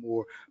laborers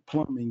anymore,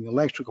 plumbing,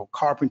 electrical,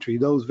 carpentry,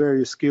 those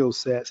various skill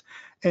sets.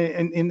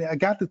 And I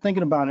got to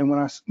thinking about it. And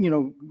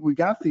when we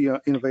got the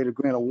Innovative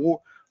Grant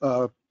Award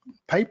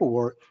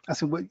paperwork, I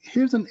said, well,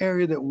 here's an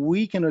area that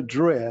we can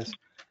address,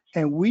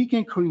 and we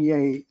can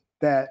create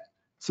that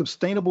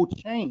sustainable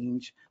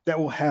change that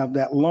will have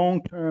that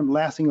long-term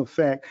lasting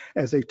effect,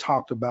 as they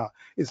talked about.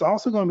 It's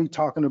also going to be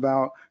talking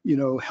about,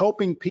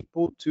 helping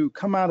people to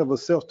come out of a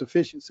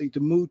self-sufficiency to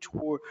move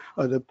toward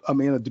a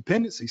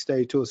dependency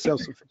stage to a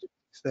self-sufficiency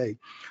stage.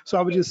 So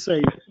I would just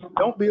say,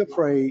 don't be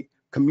afraid,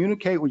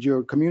 communicate with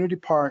your community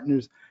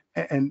partners,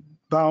 and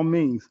by all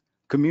means,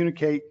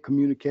 communicate,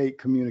 communicate,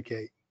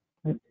 communicate.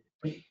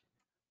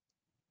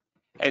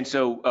 And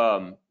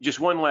so just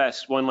one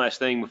last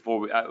thing before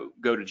we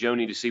go to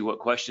Joni to see what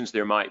questions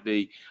there might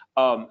be.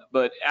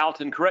 But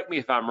Alton, correct me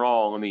if I'm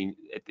wrong. I mean,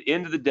 at the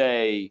end of the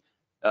day,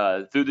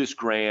 through this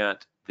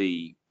grant,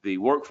 the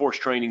Workforce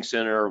Training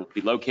Center will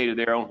be located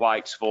there on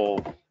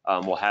Whitesville.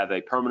 We'll have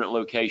a permanent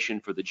location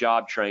for the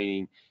job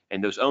training,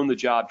 and those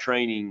on-the-job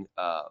training,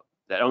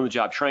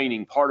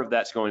 part of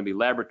that's going to be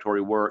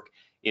laboratory work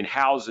in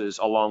houses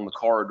along the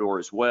corridor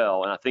as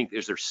well. And I think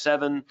there's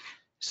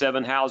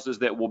seven houses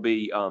that will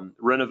be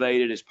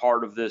renovated as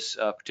part of this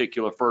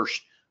particular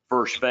first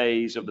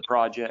phase of the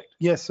project?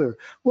 Yes, sir.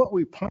 What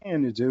we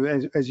plan to do,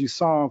 as you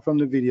saw from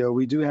the video,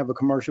 we do have a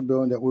commercial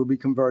building that we'll be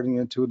converting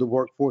into the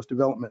Workforce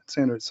Development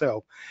Center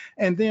itself.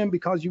 And then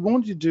because you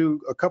wanted to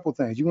do a couple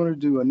things, you want to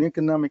do an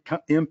economic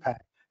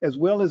impact as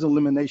well as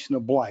elimination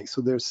of blight.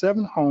 So there's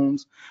 7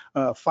 homes,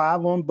 5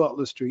 on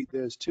Butler Street,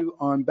 there's 2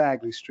 on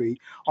Bagley Street,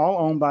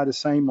 all owned by the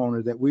same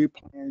owner that we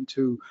plan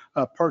to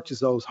purchase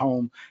those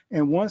homes.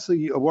 And once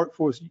the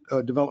Workforce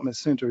Development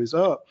Center is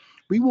up,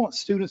 we want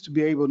students to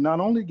be able not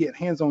only get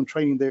hands-on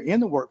training there in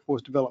the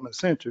Workforce Development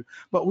Center,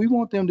 but we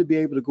want them to be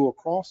able to go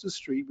across the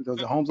street, because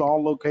the homes are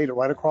all located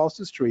right across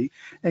the street,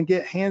 and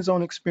get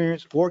hands-on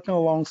experience working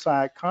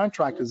alongside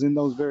contractors in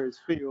those various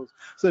fields,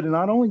 so to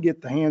not only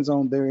get the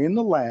hands-on there in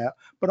the lab,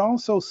 but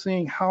also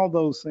seeing how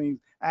those things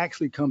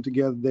actually come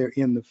together there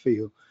in the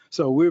field.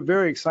 So we're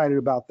very excited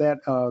about that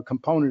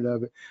component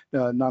of it,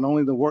 not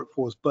only the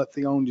workforce, but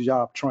the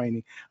on-the-job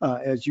training.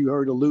 As you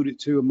heard alluded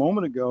to a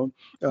moment ago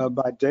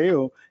by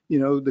Dale,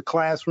 the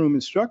classroom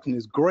instruction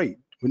is great.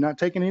 We're not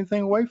taking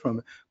anything away from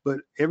it, but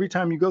every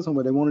time you go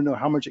somewhere, they want to know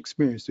how much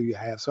experience do you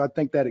have. So I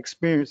think that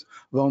experience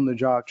of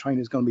on-the-job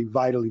training is going to be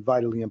vitally,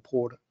 vitally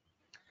important.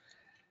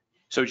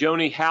 So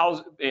Joni,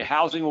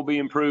 housing will be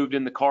improved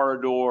in the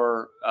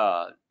corridor.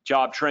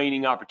 Job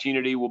training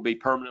opportunity will be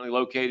permanently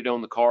located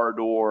on the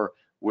corridor.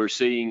 We're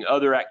seeing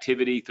other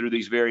activity through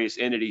these various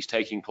entities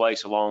taking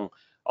place along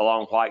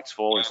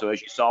Whitesville. And so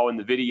as you saw in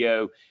the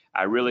video,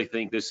 I really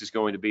think this is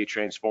going to be a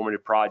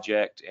transformative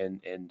project,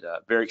 and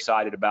very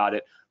excited about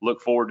it.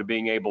 Look forward to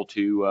being able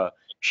to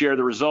share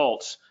the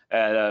results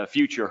at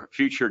future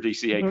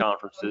DCA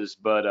conferences.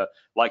 But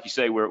like you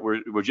say,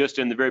 we're just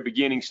in the very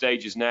beginning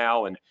stages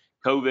now, and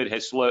COVID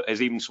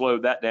has even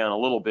slowed that down a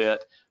little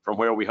bit from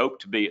where we hope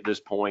to be at this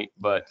point.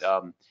 But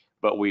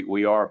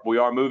we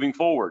are moving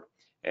forward.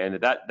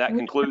 And that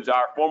concludes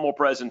our formal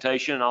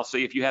presentation, and I'll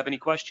see if you have any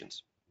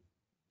questions.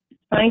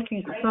 Thank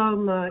you so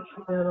much,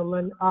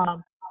 gentlemen.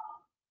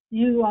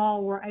 You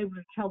all were able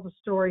to tell the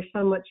story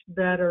so much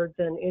better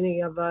than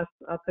any of us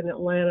up in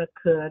Atlanta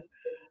could.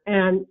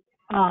 And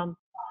I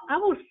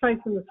will say,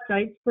 from the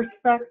state's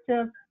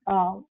perspective,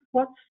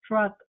 what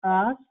struck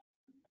us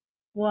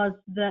was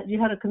that you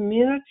had a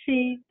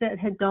community that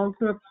had gone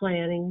through a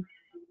planning.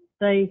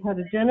 They had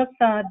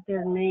identified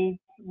their needs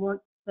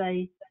once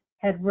they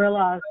had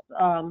realized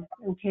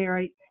and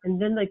carried,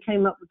 and then they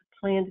came up with a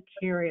plan to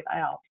carry it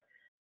out.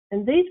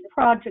 And these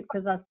projects,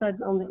 as I said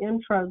on the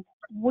intro,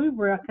 we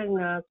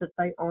recognize that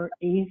they aren't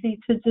easy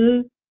to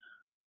do,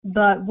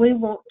 but we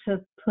want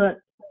to put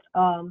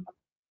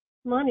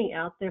money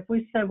out there. If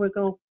we say we're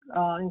going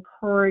to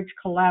encourage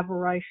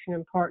collaboration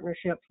and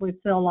partnerships, we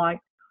feel like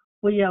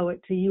we owe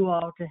it to you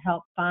all to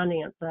help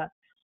finance that.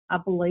 I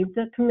believe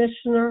that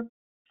Commissioner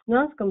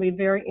Nunn's going to be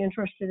very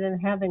interested in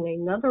having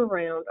another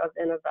round of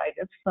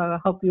innovative, so I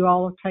hope you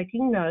all are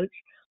taking notes.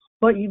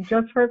 What you've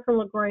just heard from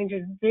LaGrange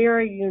is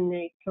very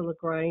unique to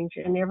LaGrange,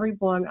 and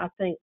everyone, I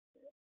think,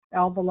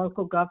 all the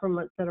local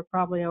governments that are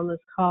probably on this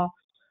call.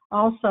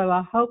 Also,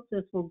 I hope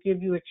this will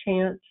give you a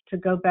chance to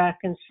go back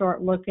and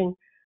start looking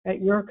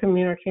at your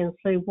community and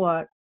see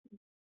what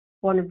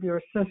one of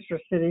your sister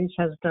cities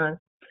has done.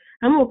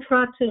 I'm going to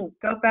try to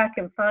go back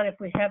and find if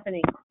we have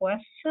any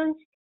questions.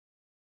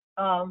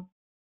 I'm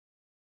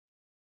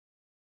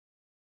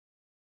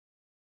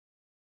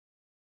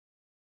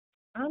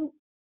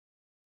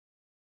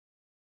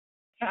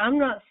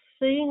not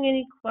seeing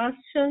any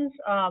questions,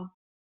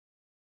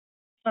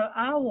 so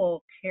I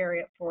will carry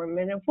it for a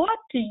minute. What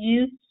do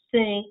you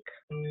think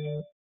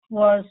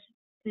was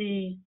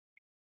the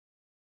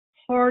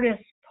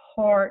hardest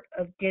part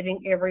of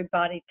getting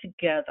everybody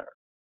together,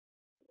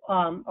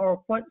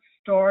 or what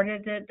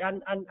started it?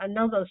 I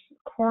know those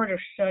corridor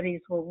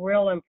studies were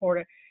real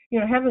important. You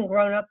know, having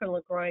grown up in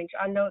LaGrange,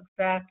 I know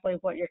exactly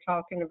what you're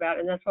talking about,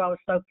 and that's why I was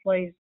so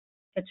pleased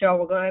that y'all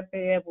were going to be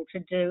able to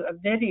do a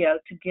video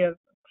to give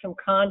some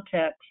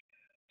context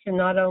to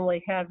not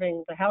only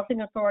having the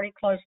housing authority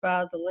close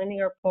by, the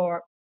linear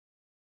park,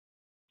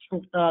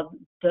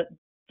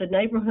 the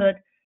neighborhood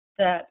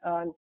that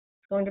is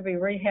going to be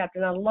rehabbed.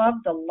 And I love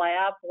the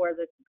lab where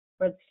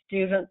the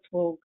students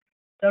will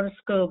go to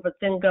school, but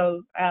then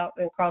go out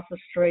and cross the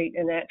street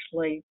and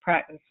actually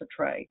practice the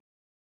trade.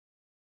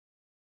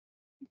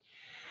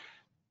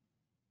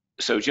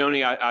 So,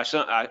 Joni,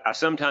 I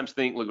sometimes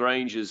think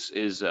LaGrange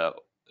is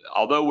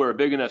although we're a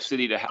big enough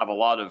city to have a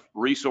lot of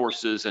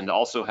resources and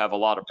also have a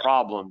lot of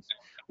problems,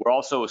 we're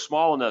also a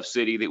small enough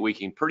city that we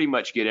can pretty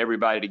much get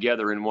everybody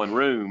together in one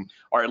room,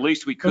 or at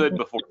least we could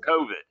before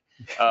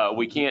COVID.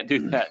 We can't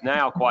do that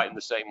now quite in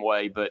the same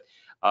way, but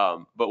we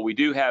are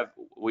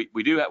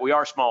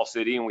a small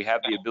city, and we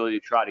have the ability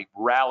to try to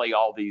rally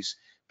all these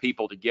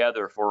people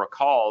together for a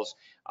cause.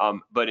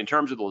 But in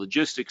terms of the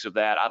logistics of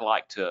that, I'd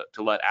like to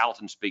let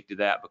Alton speak to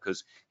that,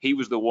 because he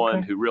was the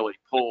one who really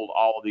pulled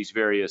all of these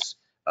various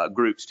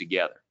groups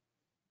together.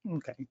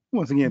 Okay.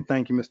 Once again,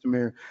 thank you, Mr.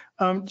 Mayor.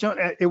 John,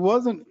 it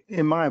wasn't,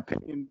 in my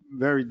opinion,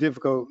 very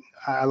difficult.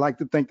 I like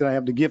to think that I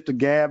have the gift of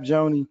gab,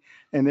 Joni,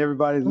 and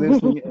everybody's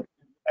listening.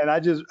 And I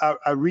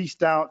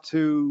reached out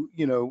to,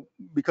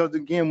 because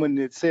again, when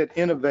it said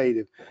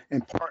innovative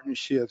and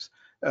partnerships,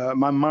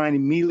 my mind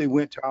immediately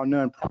went to our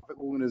nonprofit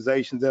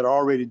organizations that are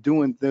already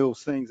doing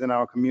those things in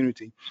our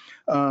community.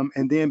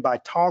 And then by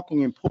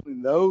talking and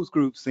pulling those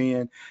groups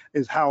in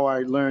is how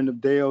I learned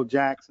of Dale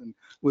Jackson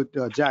with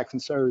Jackson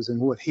Service and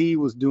what he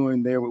was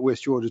doing there with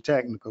West Georgia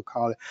Technical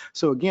College.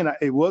 So again,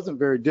 it wasn't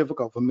very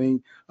difficult for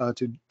me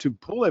to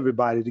pull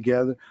everybody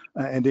together.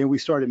 And then we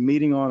started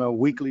meeting on a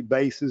weekly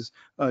basis,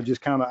 just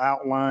kind of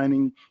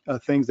outlining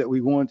things that we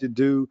wanted to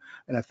do.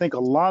 And I think a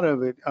lot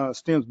of it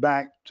stems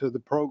back to the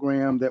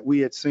program that we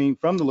had seen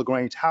from the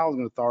LaGrange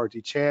Housing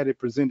Authority. Chad had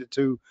presented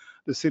to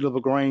the city of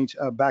LaGrange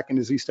back in,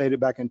 as he stated,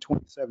 back in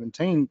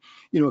 2017,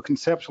 a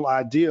conceptual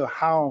idea of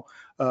how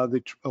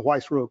the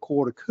Whites Road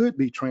corridor could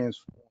be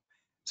transformed.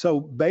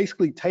 So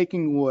basically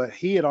taking what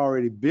he had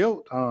already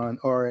built on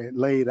or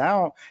laid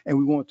out, and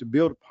we want to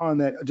build upon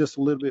that just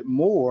a little bit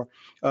more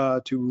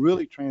to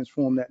really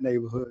transform that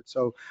neighborhood.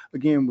 So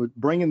again, with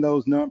bringing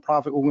those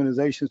nonprofit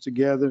organizations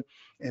together,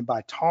 and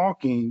by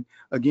talking,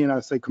 again, I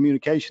say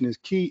communication is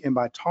key. And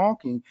by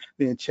talking,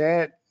 then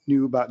Chad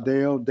knew about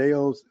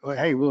Dale's,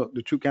 hey, look,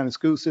 the Troup County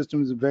school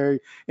system is very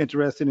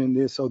interested in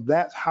this. So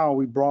that's how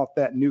we brought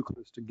that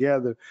nucleus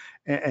together.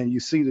 And you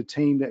see the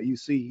team that you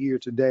see here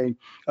today.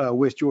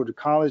 West Georgia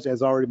College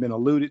has already been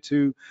alluded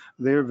to.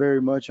 They're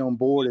very much on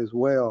board as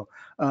well.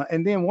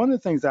 And then one of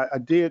the things I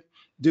did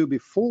do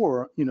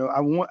before,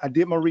 I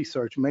did my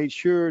research, made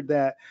sure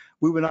that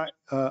we were not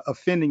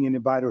offending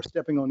anybody or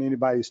stepping on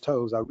anybody's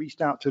toes. I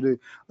reached out to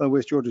the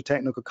West Georgia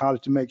Technical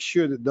College to make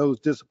sure that those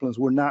disciplines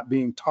were not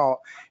being taught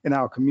in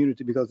our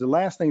community, because the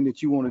last thing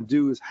that you want to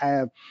do is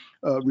have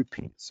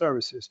repeat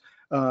services.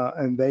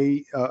 And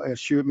they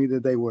assured me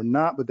that they were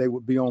not, but they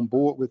would be on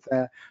board with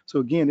that. So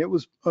again, it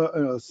was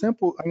a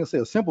simple, I'm gonna say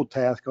a simple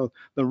task, because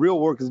the real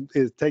work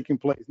is taking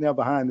place now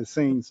behind the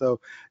scenes.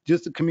 So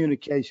just the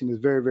communication is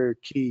very, very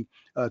key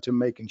to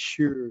making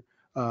sure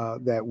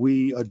that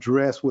we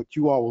address what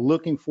you all were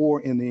looking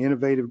for in the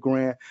innovative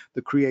grant,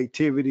 the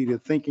creativity, the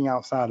thinking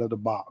outside of the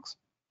box.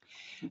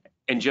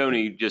 And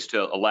Joni, just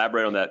to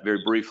elaborate on that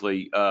very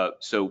briefly,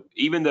 so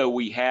even though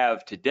we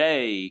have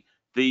today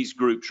these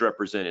groups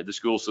represented, the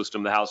school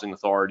system, the housing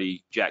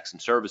authority, Jackson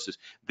Services,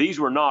 these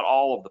were not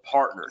all of the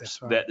partners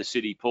that the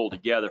city pulled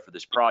together for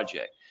this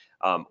project.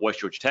 West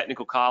Georgia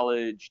Technical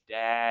College,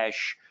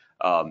 DASH,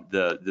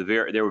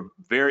 there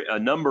were a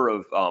number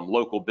of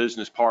local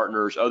business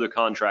partners, other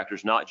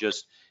contractors, not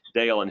just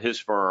Dale and his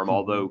firm,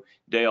 although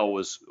Dale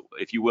was,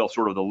 if you will,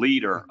 sort of the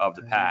leader of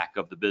the pack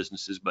of the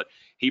businesses, but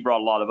he brought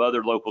a lot of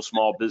other local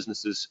small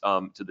businesses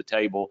to the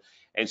table.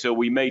 And so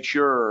we made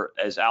sure,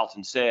 as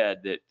Alton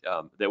said,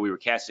 that we were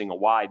casting a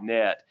wide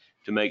net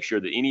to make sure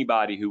that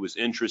anybody who was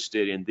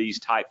interested in these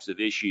types of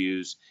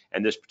issues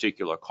and this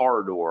particular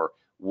corridor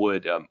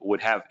would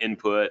have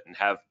input and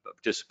have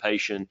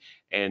participation,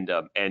 and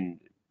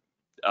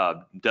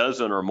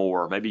dozen or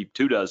more, maybe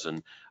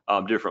 24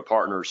 different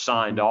partners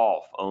signed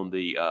off on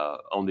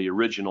the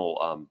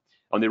original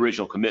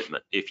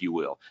commitment, if you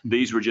will.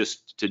 These were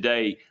just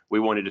today. We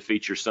wanted to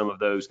feature some of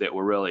those that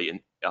were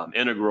really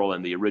integral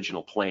in the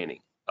original planning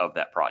of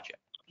that project.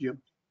 Yep.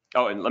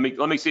 Oh, and let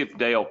me see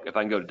if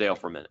I can go to Dale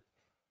for a minute.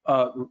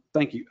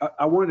 Thank you.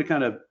 I wanted to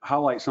kind of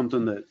highlight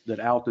something that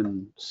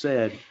Alton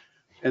said,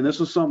 and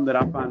this is something that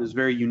I find is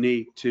very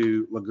unique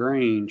to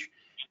LaGrange,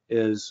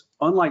 is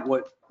unlike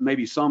what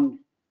maybe some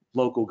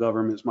local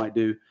governments might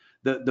do,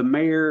 the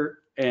mayor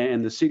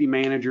and the city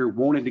manager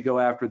wanted to go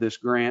after this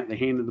grant. They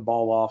handed the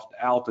ball off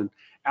to Alton.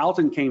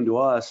 Alton came to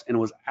us and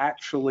was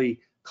actually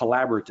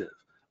collaborative.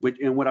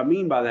 And what I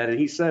mean by that, and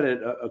he said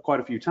it quite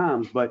a few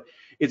times, but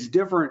it's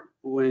different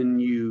when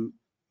you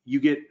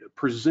get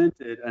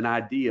presented an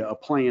idea, a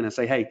plan, and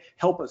say, hey,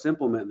 help us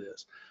implement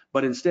this.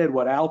 But instead,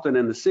 what Alton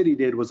and the city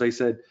did was they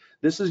said,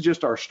 this is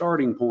just our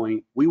starting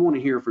point. We want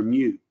to hear from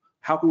you.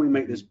 How can we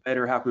make this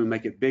better? How can we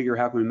make it bigger?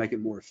 How can we make it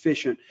more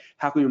efficient?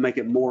 How can we make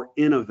it more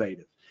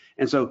innovative?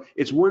 And so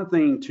it's one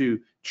thing to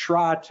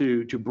try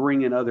to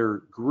bring in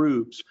other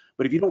groups,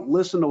 but if you don't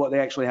listen to what they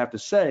actually have to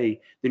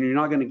say, then you're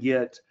not going to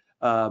get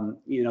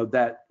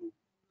that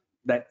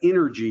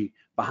energy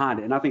behind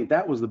it. And I think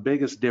that was the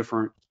biggest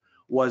difference,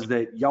 was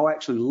that y'all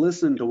actually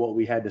listened to what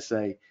we had to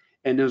say.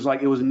 And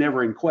it was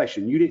never in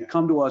question. You didn't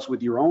come to us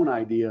with your own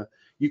idea.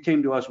 You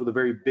came to us with a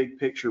very big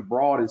picture,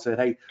 broad, and said,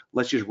 hey,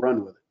 let's just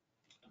run with it.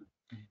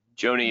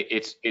 Joni,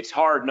 it's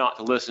hard not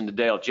to listen to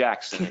Dale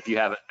Jackson if you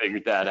haven't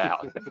figured that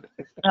out.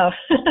 Oh,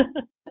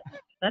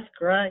 that's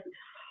great.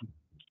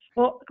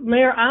 Well,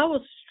 Mayor, I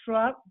was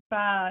struck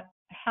by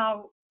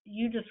how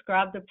you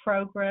described the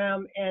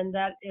program, and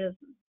that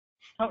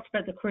talks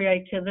about the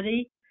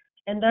creativity.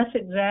 And that's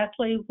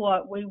exactly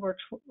what we were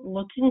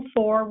looking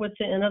for with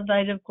the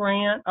innovative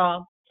grant.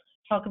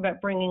 Talk about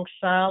bringing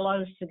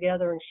silos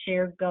together and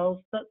shared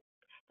goals. But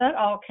that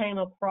all came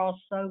across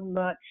so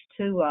much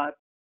to us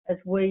as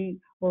we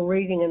were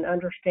reading and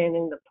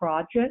understanding the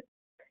project.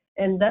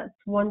 And that's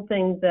one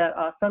thing that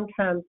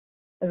sometimes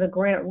as a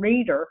grant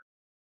reader,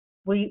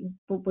 we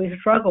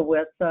struggle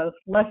with. So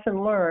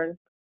lesson learned.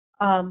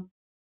 What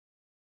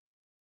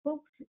was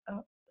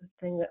the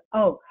thing that,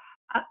 I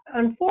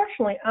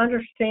unfortunately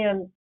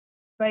understand,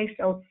 based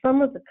on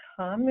some of the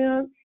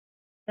comments,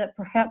 that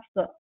perhaps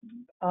the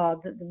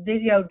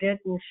video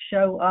didn't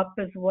show up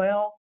as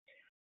well.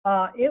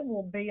 It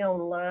will be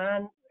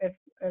online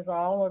as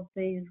all of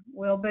these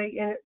will be.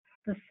 And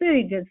the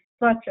city did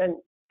such a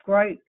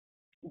great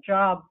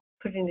job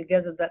putting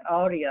together that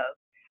audio.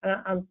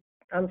 And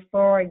I'm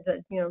sorry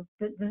that,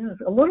 this is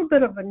a little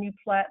bit of a new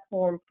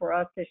platform for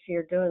us this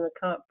year, doing the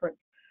conference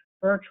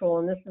virtual,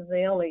 and this is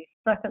the only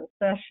second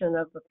session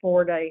of the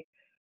 4-day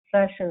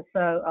session.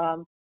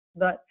 So,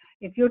 but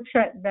if you'll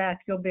check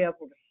back, you'll be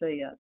able to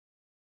see it.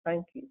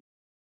 Thank you.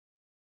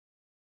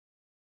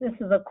 This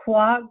is a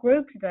quiet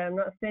group today. I'm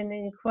not seeing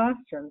any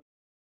questions.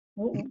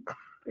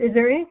 Is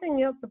there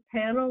anything else the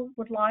panel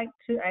would like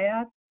to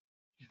add?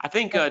 I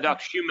think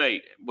Dr.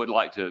 Shoemate would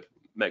like to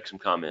make some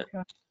comment.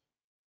 Okay.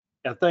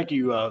 Yeah, thank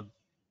you,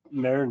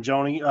 Mayor and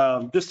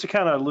Joni. Just to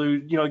kind of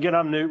allude, again,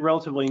 I'm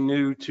relatively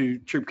new to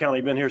Troup County.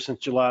 I've been here since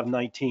July of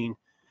 19.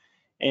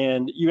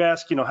 And you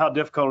ask, how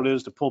difficult it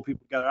is to pull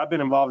people together. I've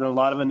been involved in a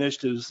lot of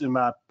initiatives in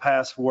my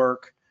past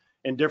work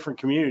in different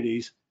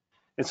communities.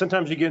 And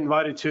sometimes you get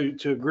invited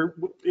into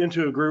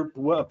a group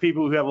of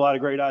people who have a lot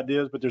of great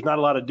ideas, but there's not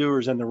a lot of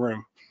doers in the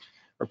room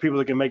or people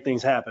that can make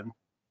things happen.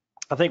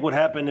 I think what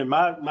happened in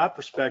my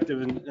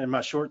perspective and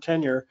my short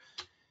tenure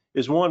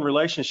is, one,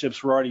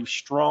 relationships were already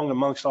strong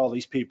amongst all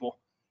these people.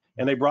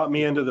 And they brought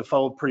me into the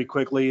fold pretty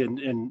quickly,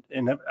 and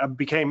I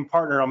became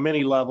partner on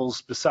many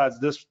levels besides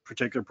this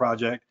particular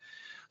project.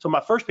 So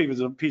my first piece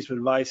of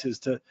advice is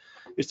to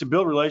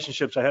build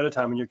relationships ahead of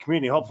time in your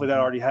community. Hopefully that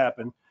already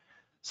happened.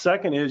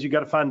 Second is you got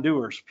to find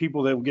doers,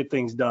 people that will get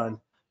things done,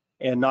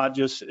 and not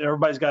just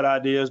everybody's got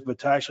ideas, but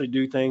to actually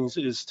do things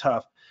is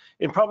tough.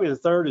 And probably the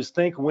third is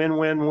think win,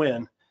 win,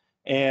 win.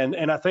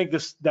 And I think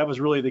that was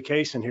really the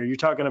case in here. You're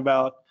talking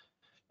about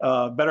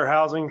better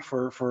housing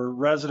for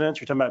residents.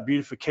 You're talking about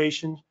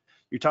beautification.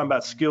 You're talking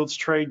about skilled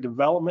trade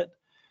development,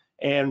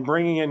 and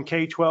bringing in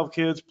K-12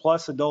 kids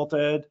plus adult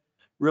ed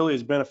really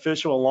is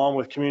beneficial, along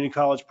with community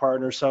college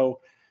partners. So,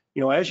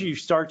 as you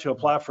start to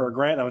apply for a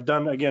grant, I've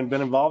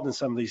been involved in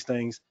some of these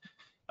things.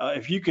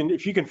 If you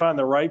can find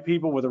the right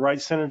people with the right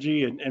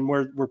synergy, and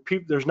where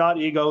people, there's not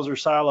egos or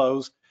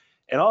silos,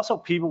 and also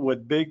people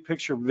with big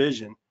picture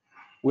vision,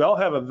 we all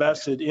have a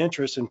vested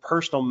interest and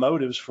personal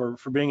motives for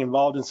being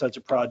involved in such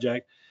a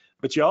project,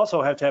 but you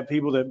also have to have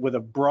people that with a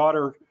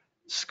broader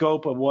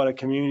scope of what a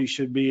community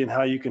should be and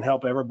how you can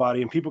help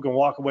everybody, and people can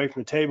walk away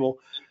from the table.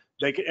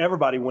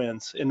 Everybody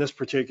wins in this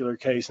particular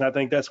case, and I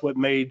think that's what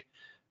made.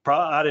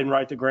 I didn't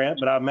write the grant,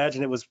 but I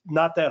imagine it was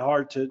not that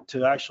hard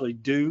to actually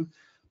do,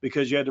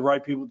 because you had the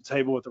right people at the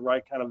table with the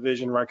right kind of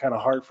vision, right kind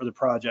of heart for the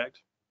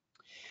project.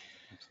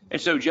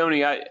 And so,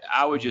 Joni,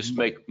 I would just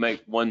make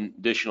one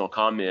additional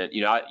comment.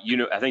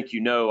 I think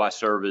I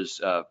serve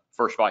as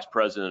first vice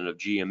president of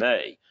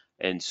GMA,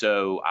 and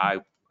so I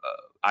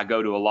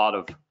go to a lot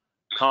of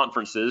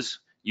conferences.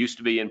 Used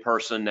to be in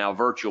person, now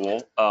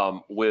virtual,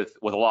 with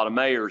a lot of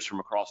mayors from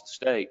across the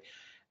state.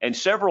 And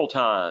several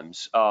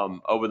times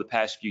over the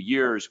past few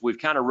years, we've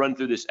kind of run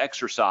through this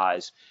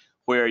exercise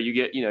where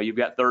you've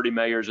got 30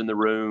 mayors in the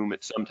room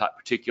at some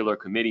particular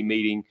committee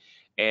meeting,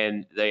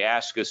 and they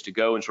ask us to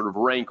go and sort of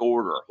rank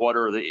order what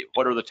are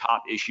the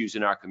top issues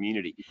in our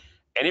community.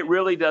 And it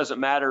really doesn't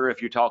matter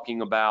if you're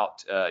talking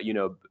about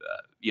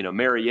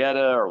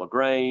Marietta or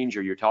LaGrange,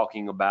 or you're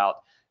talking about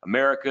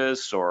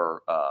Americus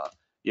or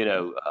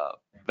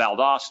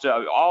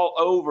Valdosta, all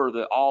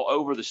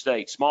over the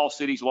state, small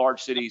cities,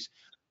 large cities.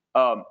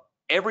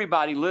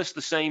 Everybody lists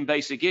the same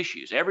basic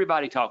issues.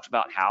 Everybody talks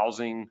about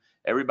housing.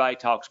 Everybody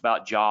talks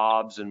about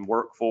jobs and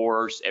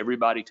workforce.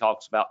 Everybody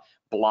talks about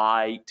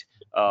blight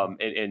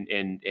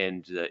and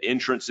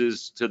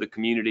entrances to the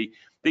community.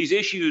 These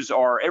issues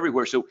are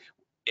everywhere. So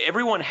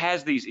everyone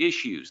has these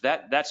issues.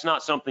 That's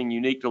not something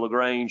unique to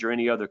LaGrange or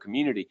any other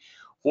community.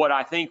 What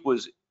I think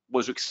was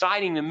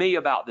exciting to me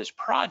about this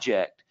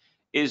project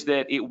is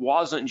that it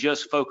wasn't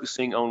just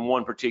focusing on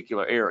one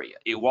particular area.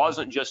 It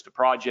wasn't just a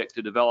project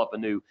to develop a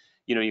new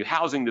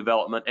housing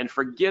development and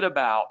forget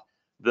about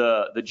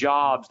the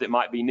jobs that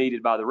might be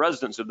needed by the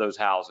residents of those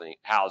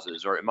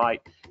houses, or it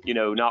might,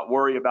 not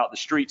worry about the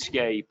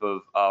streetscape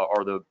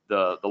or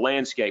the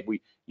landscape.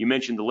 You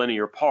mentioned the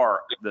linear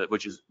park,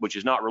 which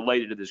is not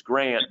related to this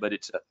grant, but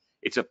it's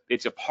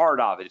a part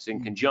of it. It's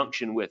in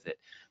conjunction with it.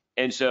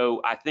 And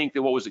so I think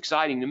that what was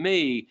exciting to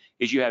me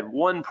is you had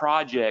one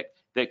project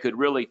that could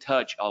really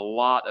touch a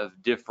lot of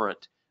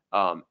different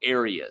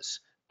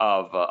areas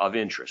of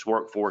interest: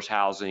 workforce,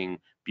 housing,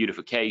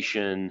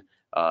 beautification,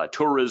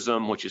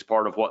 tourism, which is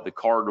part of what the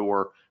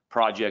Corridor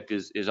project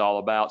is all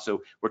about.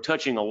 So we're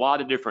touching a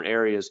lot of different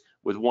areas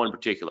with one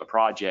particular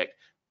project.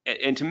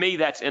 And to me,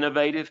 that's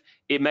innovative.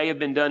 It may have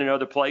been done in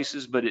other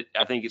places, but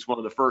I think it's one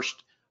of the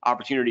first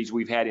opportunities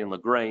we've had in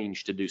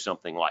LaGrange to do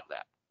something like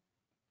that.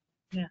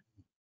 Yeah.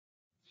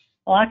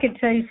 Well, I can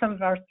tell you some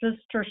of our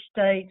sister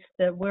states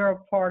that we're a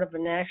part of a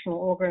national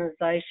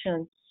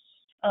organization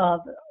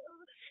of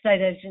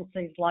state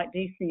agencies like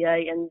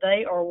DCA, and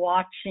they are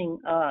watching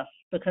us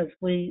because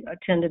we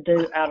tend to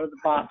do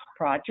out-of-the-box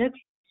projects.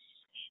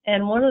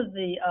 And one of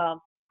the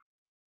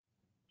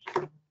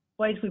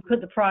ways we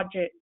put the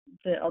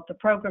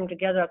program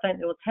together, I think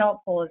that was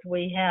helpful, is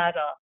we had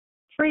a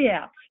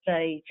pre-app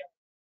stage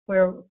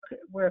where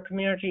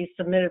communities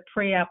submitted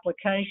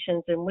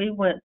pre-applications, and we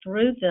went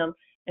through them,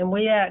 and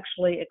we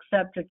actually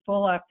accepted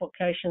full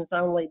applications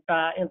only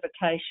by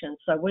invitation.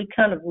 So we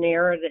kind of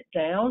narrowed it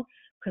down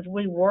because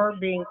we were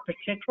being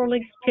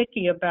particularly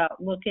picky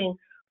about looking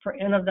for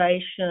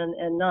innovation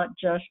and not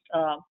just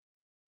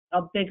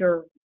a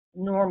bigger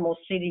normal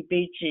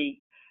CDBG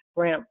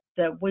grant,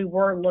 that we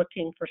were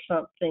looking for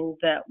something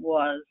that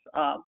was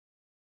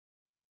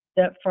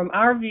that from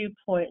our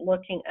viewpoint,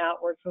 looking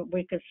outwards, what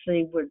we could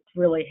see would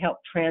really help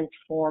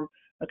transform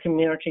a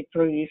community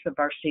through use of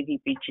our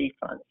CDBG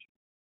funds.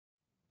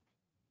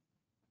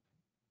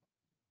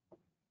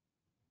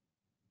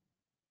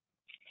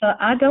 So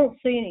I don't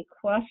see any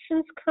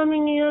questions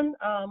coming in.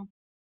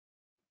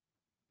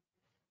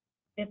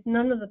 If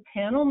none of the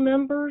panel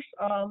members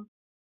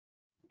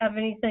have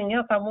anything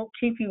else, I won't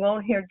keep you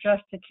on here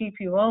just to keep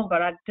you on,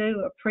 but I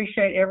do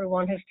appreciate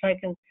everyone who's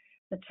taken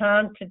the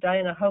time today,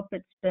 and I hope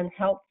it's been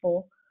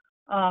helpful.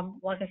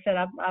 Like I said,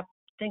 I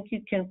think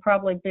you can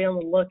probably be on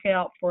the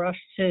lookout for us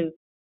to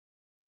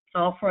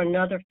offer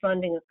another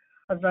funding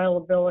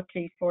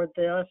availability for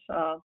this,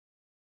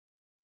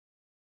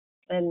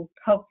 and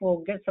hope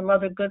we'll get some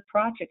other good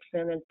projects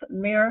in. And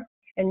Mayor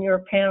and your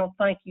panel,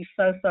 thank you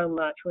so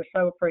much. We're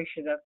so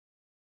appreciative.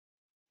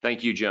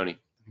 Thank you, Joni.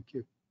 Thank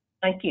you.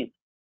 Thank you.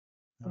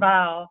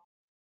 Bye.